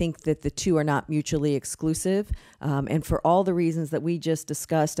 and I think that the 2 are not mutually exclusive. And for all the reasons that we just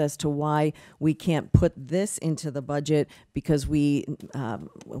discussed as to why we can't put this into the budget because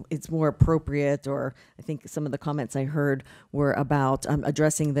it's more appropriate, or I think some of the comments I heard were about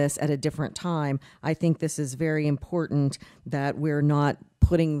addressing this at a different time. I think this is very important that we're not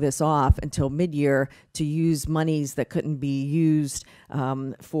putting this off until mid-year to use monies that couldn't be used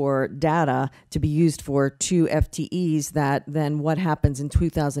for data to be used for 2 FTEs that then what happens in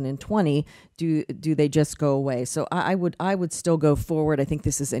 2020? Do they just go away? So I would still go forward. I think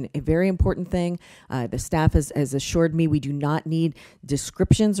this is a very important thing. The staff has assured me we do not need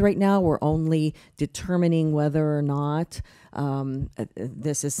descriptions right now. We're only determining whether or not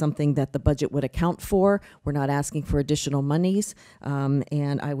this is something that the budget would account for. We're not asking for additional monies,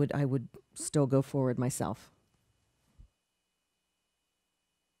 and I would still go forward myself.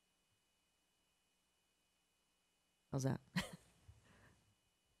 How's that?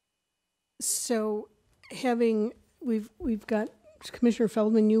 So, we've got Commissioner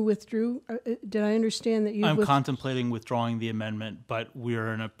Feldman. You withdrew. Did I understand that you? I'm contemplating withdrawing the amendment, but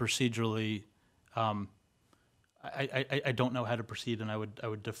we're in a procedurally. I don't know how to proceed, and I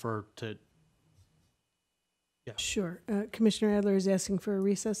would defer to. Yeah. Sure. Commissioner Adler is asking for a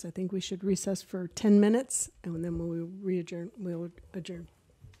recess. I think we should recess for 10 minutes, and then we'll re-adjourn. We'll adjourn.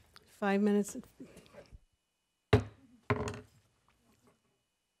 5 minutes.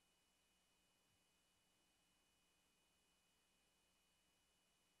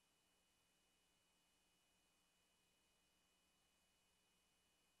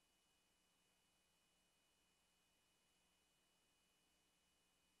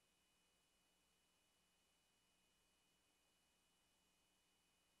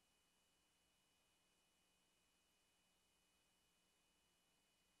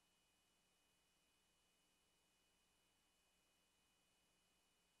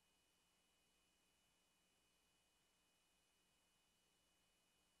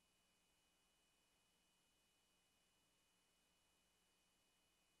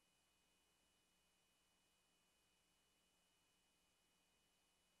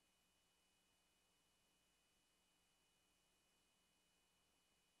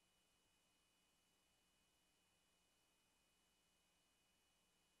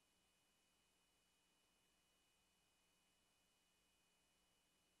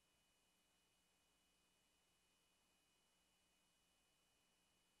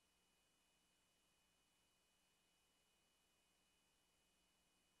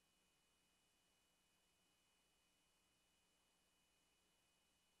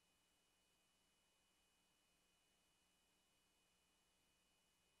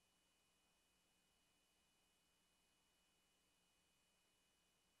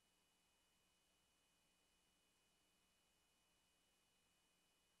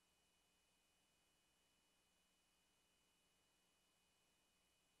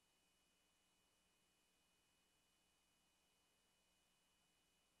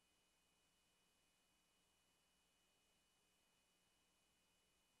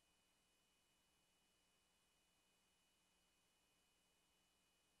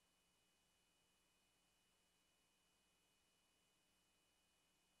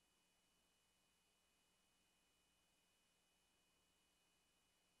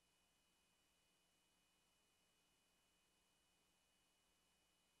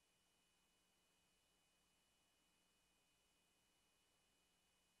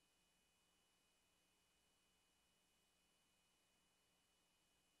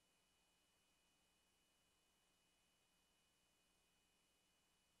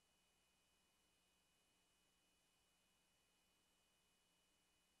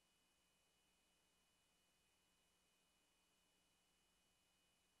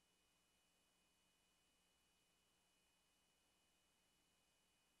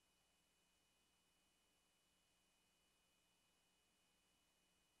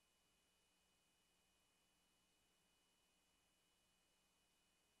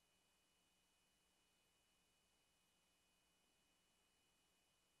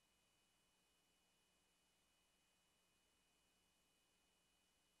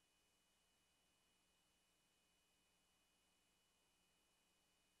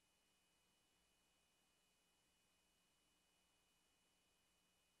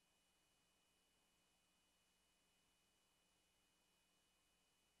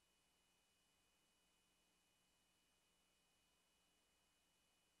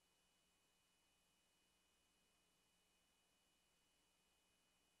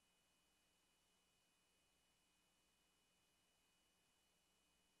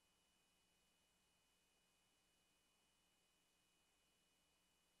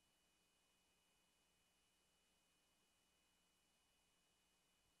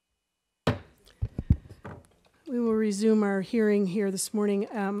 We will resume our hearing here this morning.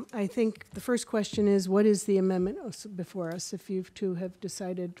 I think the first question is, what is the amendment before us, if you two have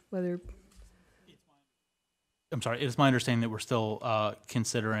decided whether... I'm sorry, it's my understanding that we're still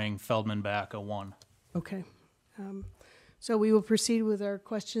considering Feldman back a 1. Okay. So we will proceed with our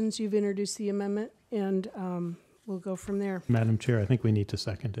questions. You've introduced the amendment, and we'll go from there. Madam Chair, I think we need to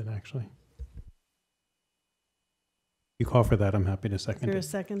second it, actually. You call for that, I'm happy to second Is there it. a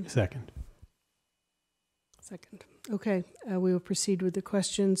second? Second. Second. Okay, we will proceed with the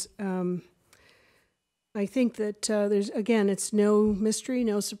questions. I think that there's, again, it's no mystery,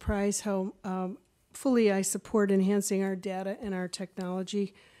 no surprise how fully I support enhancing our data and our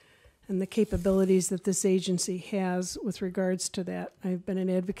technology and the capabilities that this agency has with regards to that. I've been an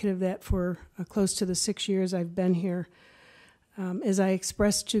advocate of that for close to the 6 years I've been here. As I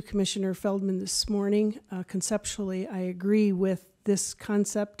expressed to Commissioner Feldman this morning, conceptually, I agree with this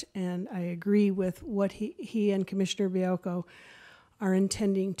concept, and I agree with what he and Commissioner Bialko are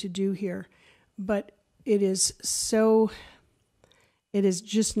intending to do here. But it is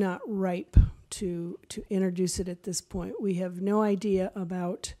just not ripe to introduce it at this point. We have no idea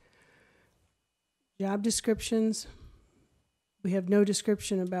about job descriptions. We have no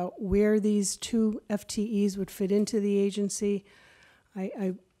description about where these 2 FTEs would fit into the agency.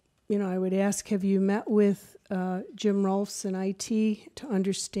 I would ask, have you met with Jim Rolfs in IT to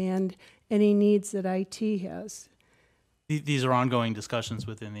understand any needs that IT has? These are ongoing discussions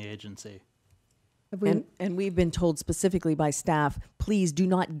within the agency. And we've been told specifically by staff, please do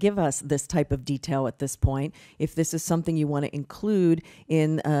not give us this type of detail at this point. If this is something you want to include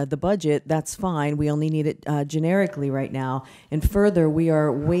in the budget, that's fine. We only need it generically right now. And further, we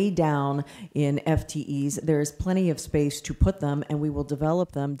are way down in FTEs. There's plenty of space to put them, and we will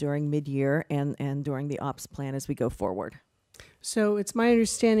develop them during mid-year and during the ops plan as we go forward. So it's my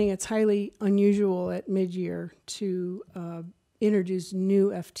understanding it's highly unusual at mid-year to introduce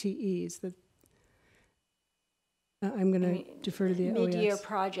new FTEs. That I'm going to defer to the mid-year OES.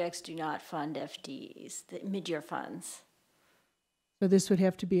 projects do not fund FTEs, the mid-year funds. So this would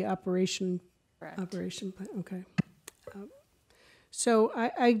have to be operation Correct. plan. Okay. So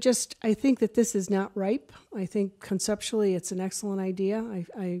I think that this is not ripe. I think conceptually it's an excellent idea.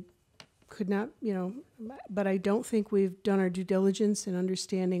 I could not, but I don't think we've done our due diligence in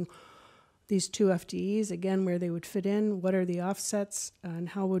understanding these 2 FTEs, again, where they would fit in, what are the offsets, and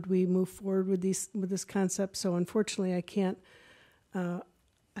how would we move forward with this concept. So unfortunately, I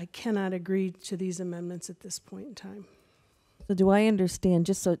cannot agree to these amendments at this point in time. So do I understand,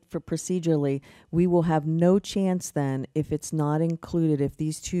 just so for procedurally, we will have no chance then if it's not included, if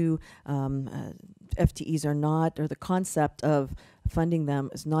these 2 FTEs are not, or the concept of funding them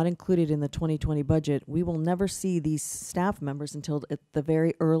is not included in the 2020 budget, we will never see these staff members until at the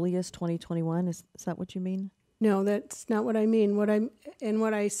very earliest 2021? Is that what you mean? No, that's not what I mean. What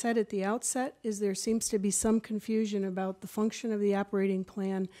I said at the outset is there seems to be some confusion about the function of the operating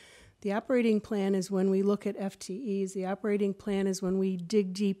plan. The operating plan is when we look at FTEs. The operating plan is when we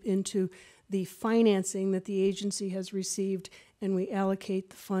dig deep into the financing that the agency has received, and we allocate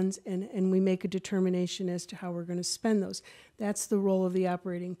the funds and we make a determination as to how we're going to spend those. That's the role of the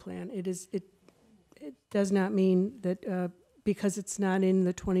operating plan. It does not mean that because it's not in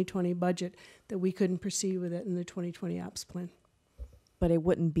the 2020 budget that we couldn't proceed with it in the 2020 ops plan. But it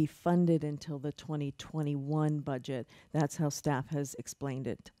wouldn't be funded until the 2021 budget. That's how staff has explained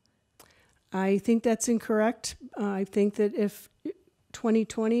it. I think that's incorrect. I think that if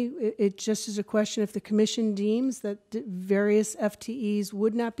 2020, it just is a question if the commission deems that various FTEs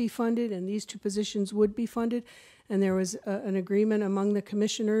would not be funded and these 2 positions would be funded, and there was an agreement among the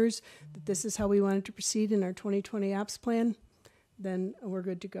commissioners that this is how we wanted to proceed in our 2020 ops plan, then we're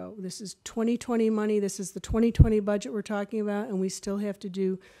good to go. This is 2020 money. This is the 2020 budget we're talking about, and we still have to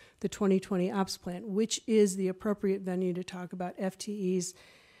do the 2020 ops plan, which is the appropriate venue to talk about FTEs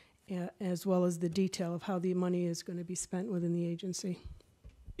as well as the detail of how the money is going to be spent within the agency.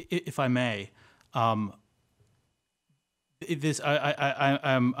 If I may, I'm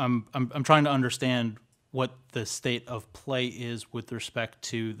trying to understand what the state of play is with respect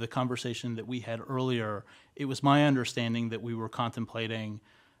to the conversation that we had earlier. It was my understanding that we were contemplating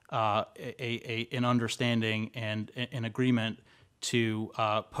an understanding and an agreement to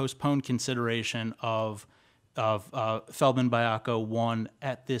postpone consideration of Feldman-Bialko 1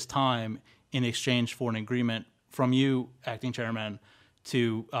 at this time in exchange for an agreement from you, Acting Chairman,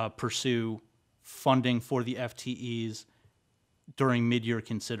 to pursue funding for the FTEs during mid-year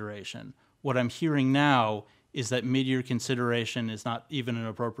consideration. What I'm hearing now is that mid-year consideration is not even an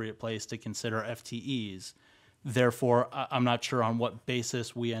appropriate place to consider FTEs. Therefore, I'm not sure on what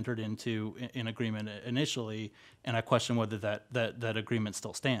basis we entered into an agreement initially, and I question whether that agreement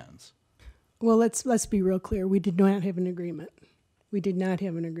still stands. Well, let's be real clear. We did not have an agreement. We did not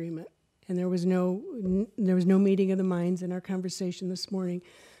have an agreement. and there was no meeting of the minds in our conversation this morning.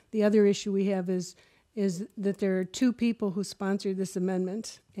 The other issue we have is that there are two people who sponsored this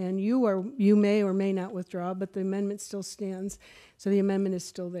amendment, and you may or may not withdraw, but the amendment still stands, so the amendment is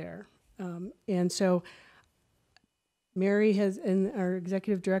still there. And so Mary and our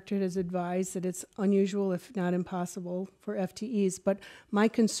executive director has advised that it's unusual, if not impossible, for FTEs. But my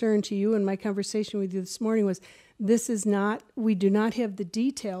concern to you and my conversation with you this morning was we do not have the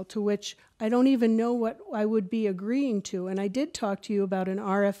detail to which I don't even know what I would be agreeing to. And I did talk to you about an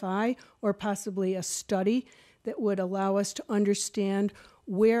RFI or possibly a study that would allow us to understand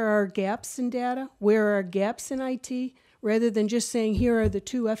where are gaps in data, where are gaps in IT, rather than just saying, here are the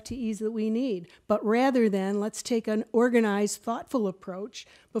 2 FTEs that we need. But rather than, let's take an organized, thoughtful approach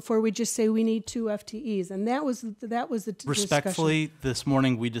before we just say we need 2 FTEs. And that was the Respectfully, discussion. this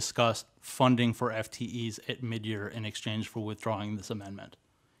morning we discussed funding for FTEs at mid-year in exchange for withdrawing this amendment.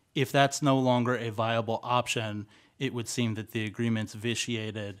 If that's no longer a viable option, it would seem that the agreement's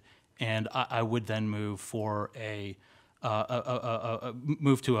vitiated, and I would then move for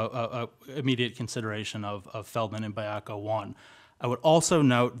move to immediate consideration of Feldman and Bayako 1. I would also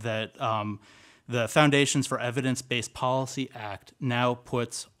note that the Foundations for Evidence-Based Policy Act now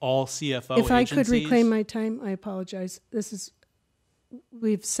puts all CFO agencies... If I could reclaim my time, I apologize.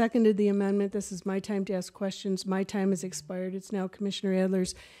 We've seconded the amendment. This is my time to ask questions. My time has expired. It's now Commissioner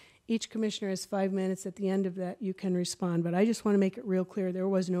Adler's. Each commissioner has 5 minutes. At the end of that, you can respond. But I just want to make it real clear, there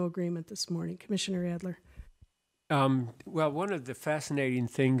was no agreement this morning. Commissioner Adler. Well, one of the fascinating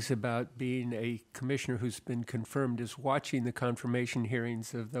things about being a commissioner who's been confirmed is watching the confirmation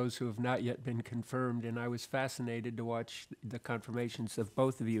hearings of those who have not yet been confirmed, and I was fascinated to watch the confirmations of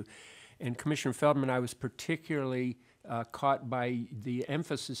both of you. And Commissioner Feldman, I was particularly caught by the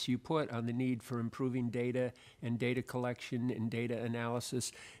emphasis you put on the need for improving data and data collection and data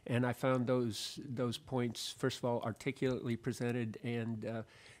analysis, and I found those points, first of all, articulately presented and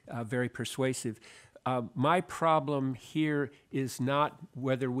very persuasive. My problem here is not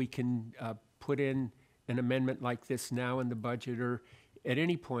whether we can put in an amendment like this now in the budget or at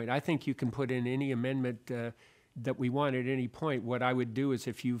any point. I think you can put in any amendment that we want at any point. What I would do is,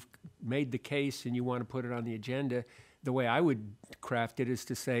 if you've made the case and you want to put it on the agenda, the way I would craft it is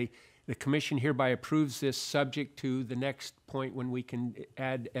to say, the commission hereby approves this subject to the next point when we can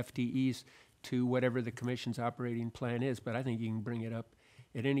add FTEs to whatever the commission's operating plan is. But I think you can bring it up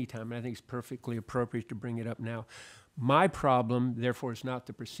at any time. I think it's perfectly appropriate to bring it up now. My problem, therefore, is not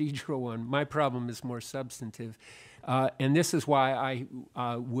the procedural one. My problem is more substantive. And this is why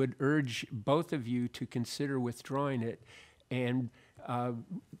I would urge both of you to consider withdrawing it. And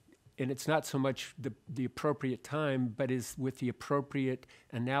it's not so much the appropriate time, but is with the appropriate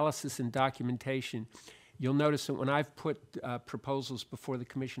analysis and documentation. You'll notice that when I've put proposals before the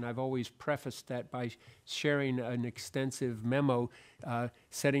commission, I've always prefaced that by sharing an extensive memo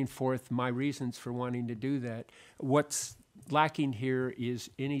setting forth my reasons for wanting to do that. What's lacking here is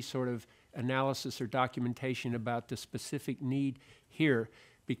any sort of analysis or documentation about the specific need here,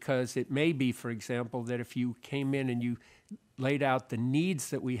 because it may be, for example, that if you came in and you laid out the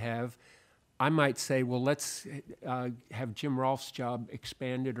needs that we have, I might say, well, let's have Jim Rolfe's job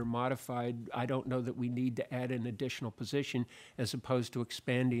expanded or modified. I don't know that we need to add an additional position as opposed to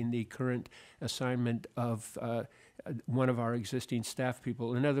expanding the current assignment of one of our existing staff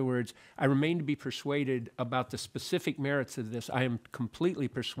people. In other words, I remain to be persuaded about the specific merits of this. I am completely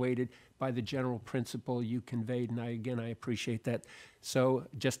persuaded by the general principle you conveyed, and I appreciate that. So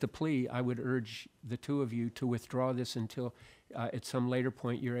just a plea, I would urge the two of you to withdraw this until at some later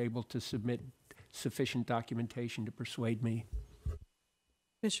point you're able to submit sufficient documentation to persuade me.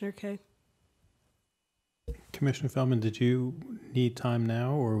 Commissioner Kaye. Commissioner Feldman, did you need time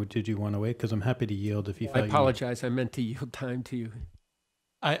now, or did you want to wait? Because I'm happy to yield if you felt I apologize. I meant to yield time to you.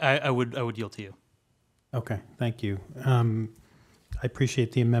 I would yield to you. Okay, thank you. I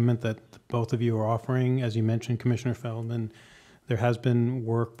appreciate the amendment that both of you are offering. As you mentioned, Commissioner Feldman, there has been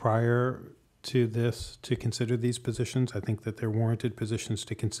work prior to this to consider these positions. I think that they're warranted positions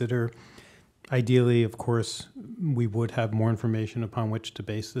to consider. Ideally, of course, we would have more information upon which to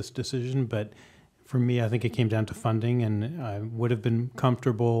base this decision, but for me, I think it came down to funding, and I would have been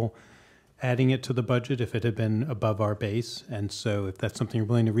comfortable adding it to the budget if it had been above our base. And so if that's something you're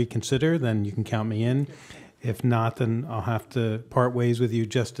willing to reconsider, then you can count me in. If not, then I'll have to part ways with you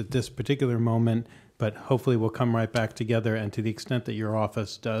just at this particular moment, but hopefully we'll come right back together. And to the extent that your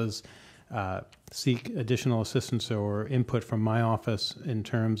office does seek additional assistance or input from my office in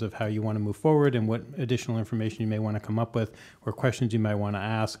terms of how you want to move forward and what additional information you may want to come up with or questions you might want to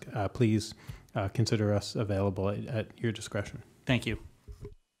ask, please consider us available at your discretion. Thank you.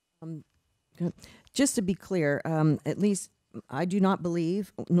 Just to be clear, at least I do not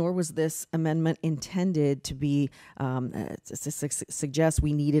believe, nor was this amendment intended to be suggest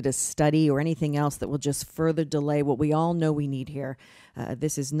we needed a study or anything else that will just further delay what we all know we need here.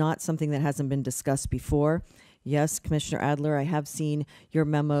 This is not something that hasn't been discussed before. Yes, Commissioner Adler, I have seen your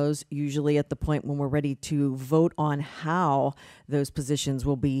memos, usually at the point when we're ready to vote on how those positions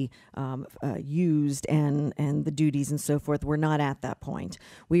will be used and the duties and so forth. We're not at that point.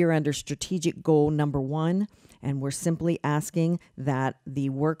 We are under strategic goal number 1, and we're simply asking that the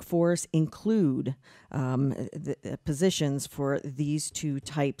workforce include the positions for these 2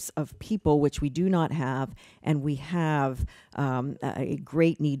 types of people, which we do not have, and we have a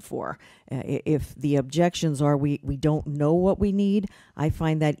great need for. If the objections are we don't know what we need, I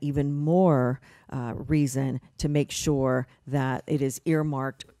find that even more reason to make sure that it is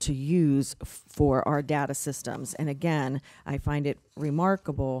earmarked to use for our data systems. And again, I find it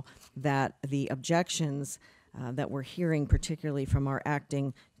remarkable that the objections that we're hearing, particularly from our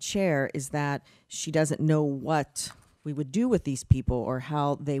acting chair, is that she doesn't know what we would do with these people or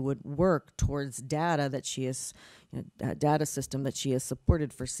how they would work towards data that she is, data system that she has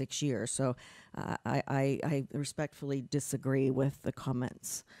supported for 6 years. So I respectfully disagree with the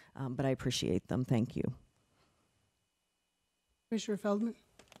comments, but I appreciate them. Thank you. Commissioner Feldman?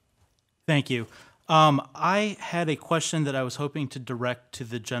 Thank you. I had a question that I was hoping to direct to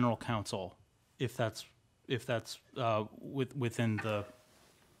the general counsel, if that's within the...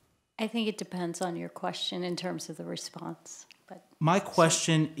 I think it depends on your question in terms of the response. But my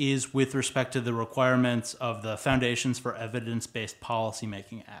question is with respect to the requirements of the Foundations for Evidence-Based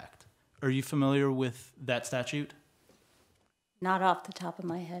Policymaking Act. Are you familiar with that statute? not off the top of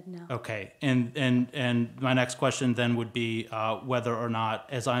my head, no. Okay, and my next question then would be whether or not,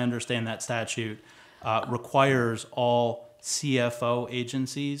 as I understand that statute, requires all CFO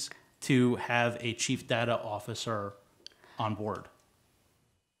agencies to have a chief data officer on board.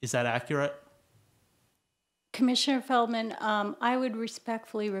 Is that accurate? Commissioner Feldman, I would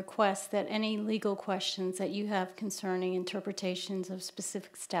respectfully request that any legal questions that you have concerning interpretations of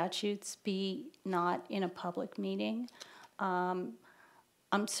specific statutes be not in a public meeting. I'm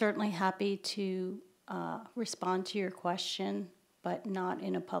certainly happy to respond to your question, but not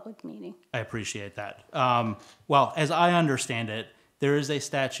in a public meeting. I appreciate that. Well, as I understand it, there is a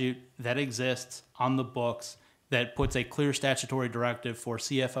statute that exists on the books that puts a clear statutory directive for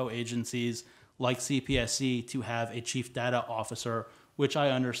CFO agencies like CPSC to have a chief data officer, which I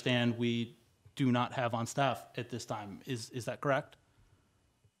understand we do not have on staff at this time. Is that correct?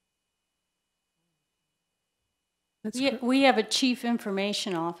 We have a chief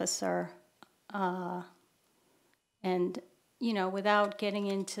information officer, and you know, without getting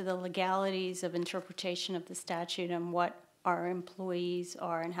into the legalities of interpretation of the statute and what our employees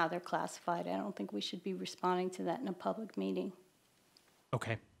are and how they're classified, I don't think we should be responding to that in a public meeting.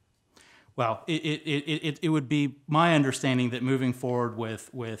 Okay. Well, it would be my understanding that moving forward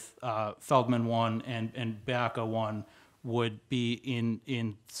with Feldman 1 and Beaca 1 would be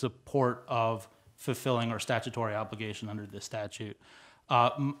in support of fulfilling our statutory obligation under this statute.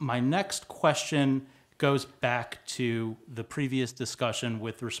 My next question goes back to the previous discussion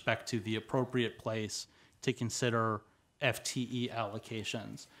with respect to the appropriate place to consider FTE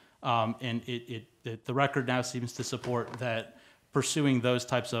allocations. And the record now seems to support that pursuing those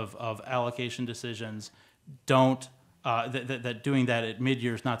types of allocation decisions that doing that at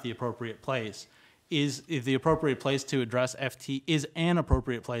mid-year is not the appropriate place. Is the appropriate place to address is an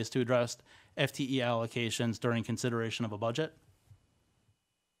appropriate place to address FTE allocations during consideration of a budget?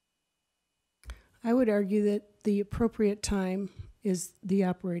 I would argue that the appropriate time is the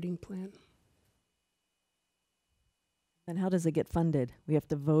operating plan. And how does it get funded? We have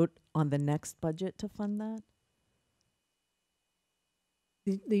to vote on the next budget to fund that?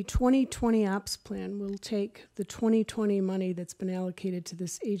 The 2020 ops plan will take the 2020 money that's been allocated to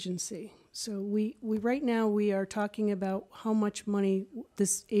this agency. So we right now we are talking about how much money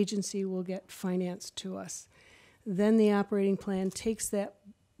this agency will get financed to us. Then the operating plan takes that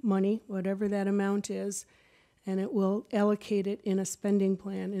money, whatever that amount is, and it will allocate it in a spending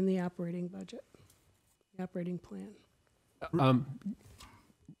plan in the operating budget, the operating plan.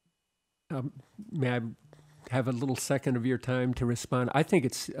 May I have a little second of your time to respond? I think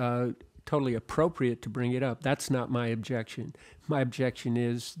it's totally appropriate to bring it up. That's not my objection. My objection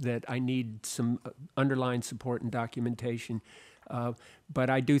is that I need some underlying support and documentation.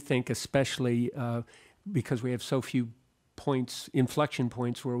 But I do think, especially because we have so few points, inflection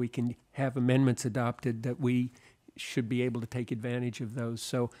points where we can have amendments adopted, that we should be able to take advantage of those.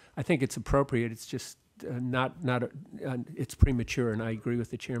 So I think it's appropriate. It's just it's premature, and I agree with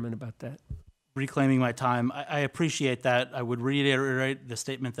the chairman about that. reclaiming my time. I appreciate that. I would reiterate the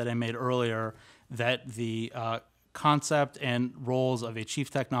statement that I made earlier that the concept and roles of a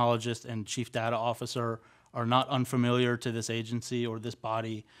chief technologist and chief data officer are not unfamiliar to this agency or this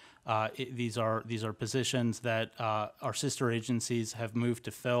body. These are positions that our sister agencies have moved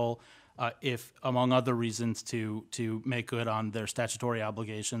to fill, if among other reasons to make good on their statutory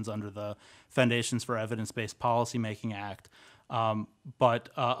obligations under the Foundations for Evidence-Based Policymaking Act. But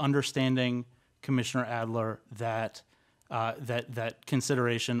understanding, Commissioner Adler, that that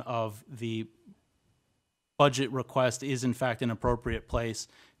consideration of the budget request is in fact an appropriate place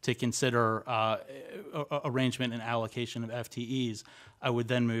to consider arrangement and allocation of FTEs, I would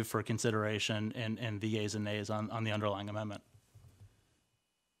then move for consideration and the yeas and nays on the underlying amendment.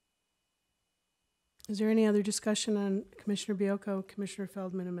 Is there any other discussion on Commissioner Bioco, Commissioner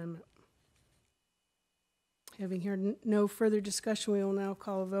Feldman amendment? Having heard no further discussion, we will now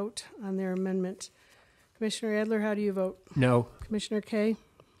call a vote on their amendment. Commissioner Adler, how do you vote? No. Commissioner Kay?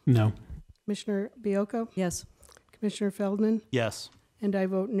 No. Commissioner Bioco? Yes. Commissioner Feldman? Yes. And I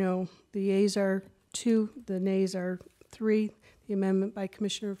vote no. The yeas are 2, the nays are 3. The amendment by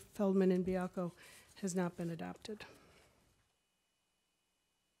Commissioner Feldman and Bioco has not been adopted.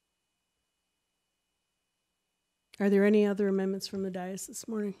 Are there any other amendments from the dais this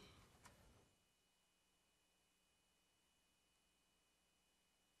morning?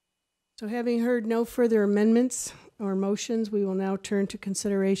 So having heard no further amendments or motions, we will now turn to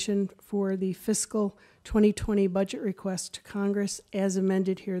consideration for the fiscal 2020 budget request to Congress as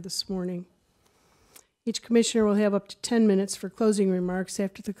amended here this morning. Each commissioner will have up to 10 minutes for closing remarks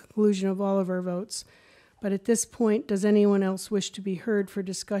after the conclusion of all of our votes. But at this point, does anyone else wish to be heard for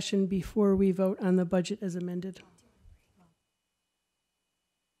discussion before we vote on the budget as amended?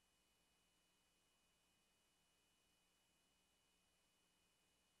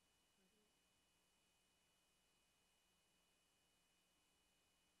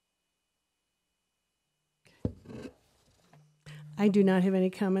 I do not have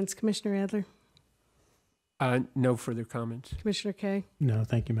any comments. Commissioner Adler? No further comments. Commissioner Kay? No,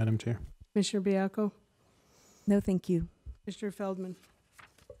 thank you, Madam Chair. Commissioner Bioco? No, thank you. Commissioner Feldman?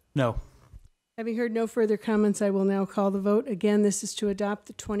 No. Having heard no further comments, I will now call the vote. Again, this is to adopt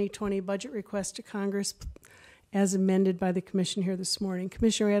the 2020 budget request to Congress as amended by the Commission here this morning.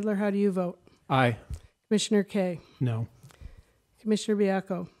 Commissioner Adler, how do you vote? Aye. Commissioner Kay? No. Commissioner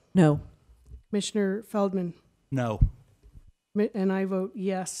Bioco? No. Commissioner Feldman? No. And I vote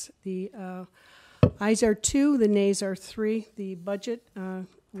yes. The ayes are 2, the nays are 3. The budget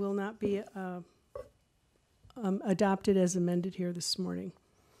will not be adopted as amended here this morning.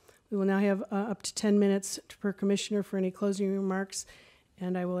 We will now have up to 10 minutes per commissioner for any closing remarks,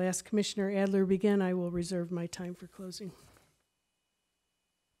 and I will ask Commissioner Adler begin. I will reserve my time for closing.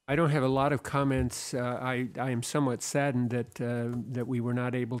 I don't have a lot of comments. I am somewhat saddened that we were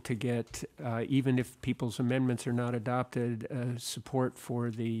not able to get, even if people's amendments are not adopted, support for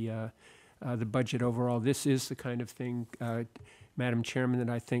the budget overall. This is the kind of thing, Madam Chairman,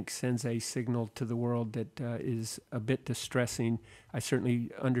 that I think sends a signal to the world that is a bit distressing. I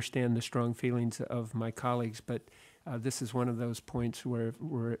certainly understand the strong feelings of my colleagues, but this is one of those points where,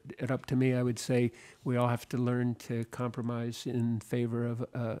 were it up to me, I would say we all have to learn to compromise in favor of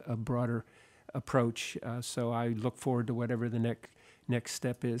a broader approach. So I look forward to whatever the next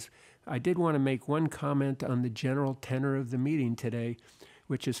step is. I did want to make one comment on the general tenor of the meeting today,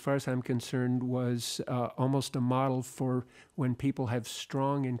 which, as far as I'm concerned, was almost a model for when people have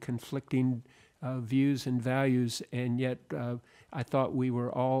strong and conflicting views and values, and yet I thought we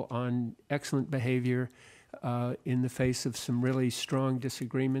were all on excellent behavior in the face of some really strong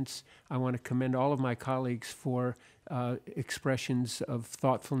disagreements. I want to commend all of my colleagues for expressions of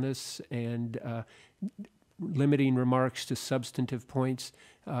thoughtfulness and limiting remarks to substantive points.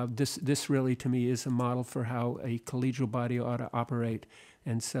 This really, to me, is a model for how a collegial body ought to operate.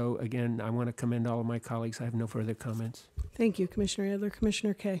 And so, again, I want to commend all of my colleagues. I have no further comments. Thank you, Commissioner Adler.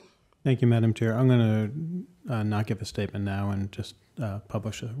 Commissioner Kay? Thank you, Madam Chair. I'm going to not give a statement now and just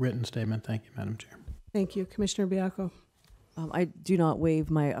publish a written statement. Thank you, Madam Chair. Thank you. Commissioner Bioco? I do not waive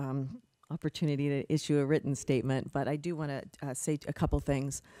my opportunity to issue a written statement, but I do want to say a couple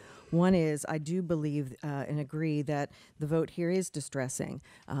things. One is I do believe and agree that the vote here is distressing,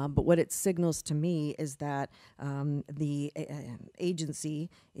 but what it signals to me is that the agency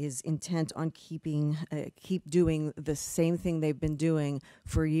is intent on keep doing the same thing they've been doing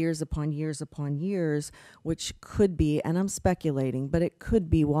for years upon years upon years, which could be, and I'm speculating, but it could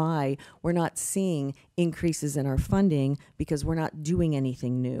be why we're not seeing increases in our funding, because we're not doing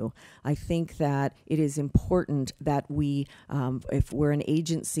anything new. I think that it is important that we, if we're an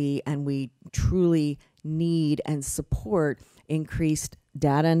agency and we truly need and support increased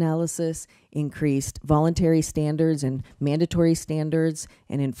data analysis, increased voluntary standards and mandatory standards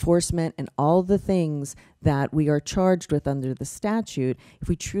and enforcement and all the things that we are charged with under the statute, if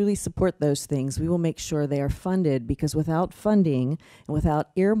we truly support those things, we will make sure they are funded, because without funding and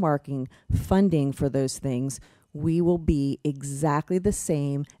without earmarking funding for those things, we will be exactly the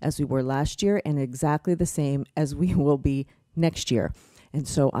same as we were last year and exactly the same as we will be next year. And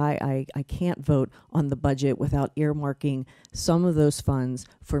so I can't vote on the budget without earmarking some of those funds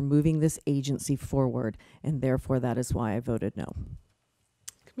for moving this agency forward, and therefore that is why I voted no.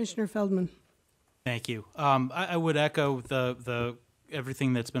 Commissioner Feldman. Thank you. I would echo the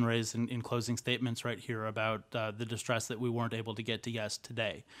everything that's been raised in closing statements right here about the distress that we weren't able to get to yes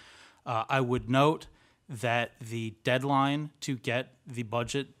today. I would note that the deadline to get the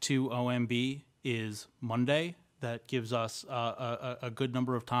budget to OMB is Monday. That gives us a good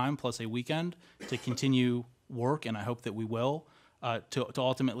number of time plus a weekend to continue work, and I hope that we will, to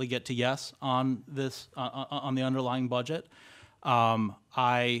ultimately get to yes on this on the underlying budget.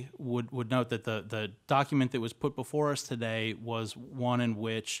 I would note that the document that was put before us today was one in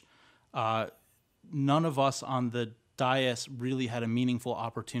which none of us on the dais really had a meaningful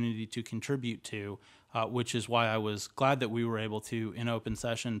opportunity to contribute to, which is why I was glad that we were able to, in open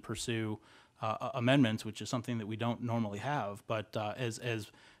session, pursue amendments, which is something that we don't normally have. But as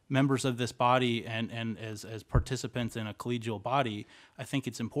members of this body and as participants in a collegial body, I think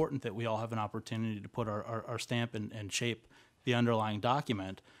it's important that we all have an opportunity to put our stamp and shape the underlying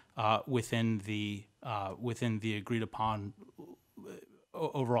document within the agreed upon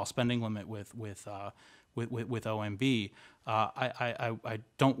overall spending limit with OMB. I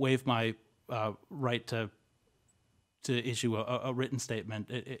don't waive my right to issue a written statement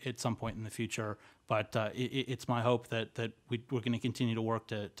at some point in the future, but it's my hope that we're going to continue to work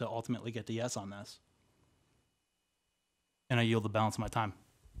to ultimately get to yes on this. And I yield the balance of my time.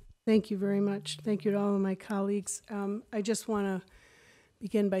 Thank you very much. Thank you to all of my colleagues. I just want to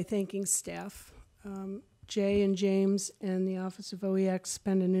begin by thanking staff. Jay and James and the Office of OEX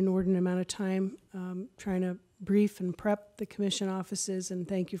spend an inordinate amount of time trying to brief and prep the commission offices, and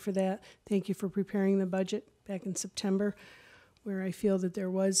thank you for that. Thank you for preparing the budget back in September, where I feel that there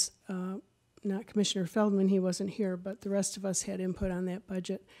was, not Commissioner Feldman, he wasn't here, but the rest of us had input on that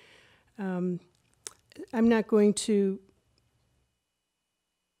budget. I'm not going to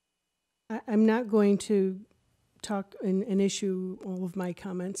talk and issue all of my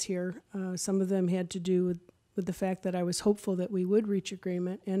comments here. Some of them had to do with the fact that I was hopeful that we would reach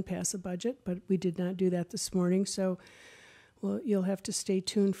agreement and pass a budget, but we did not do that this morning, so you'll have to stay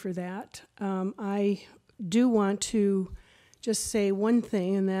tuned for that. I do want to just say one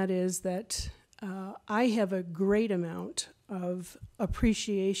thing, and that is that I have a great amount of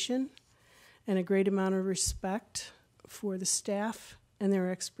appreciation and a great amount of respect for the staff and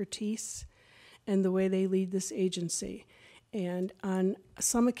their expertise and the way they lead this agency. And on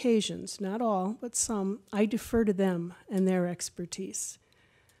some occasions, not all, but some, I defer to them and their expertise.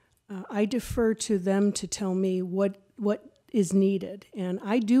 I defer to them to tell me what is needed. And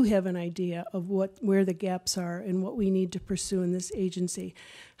I do have an idea of where the gaps are and what we need to pursue in this agency.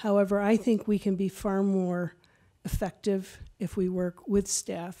 However, I think we can be far more effective if we work with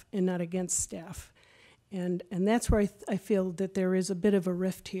staff and not against staff. And that's where I feel that there is a bit of a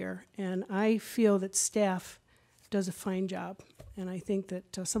rift here. And I feel that staff does a fine job. And I think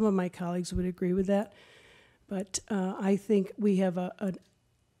that some of my colleagues would agree with that. But I think we have an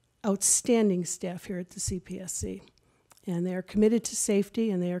outstanding staff here at the CPSC. And they are committed to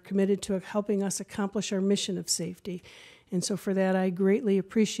safety, and they are committed to helping us accomplish our mission of safety. And so for that, I greatly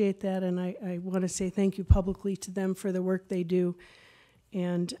appreciate that, and I want to say thank you publicly to them for the work they do.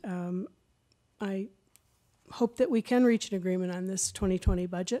 And I hope that we can reach an agreement on this 2020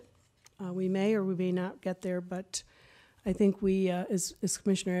 budget. We may or we may not get there, but I think we, as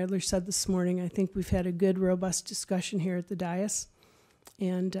Commissioner Adler said this morning, I think we've had a good, robust discussion here at the dais.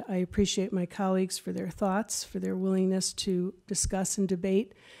 And I appreciate my colleagues for their thoughts, for their willingness to discuss and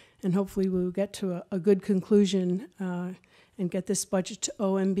debate, and hopefully we will get to a good conclusion and get this budget to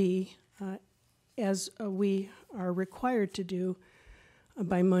OMB as we are required to do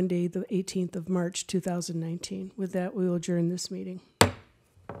by Monday, the 18th of March, 2019. With that, we will adjourn this meeting.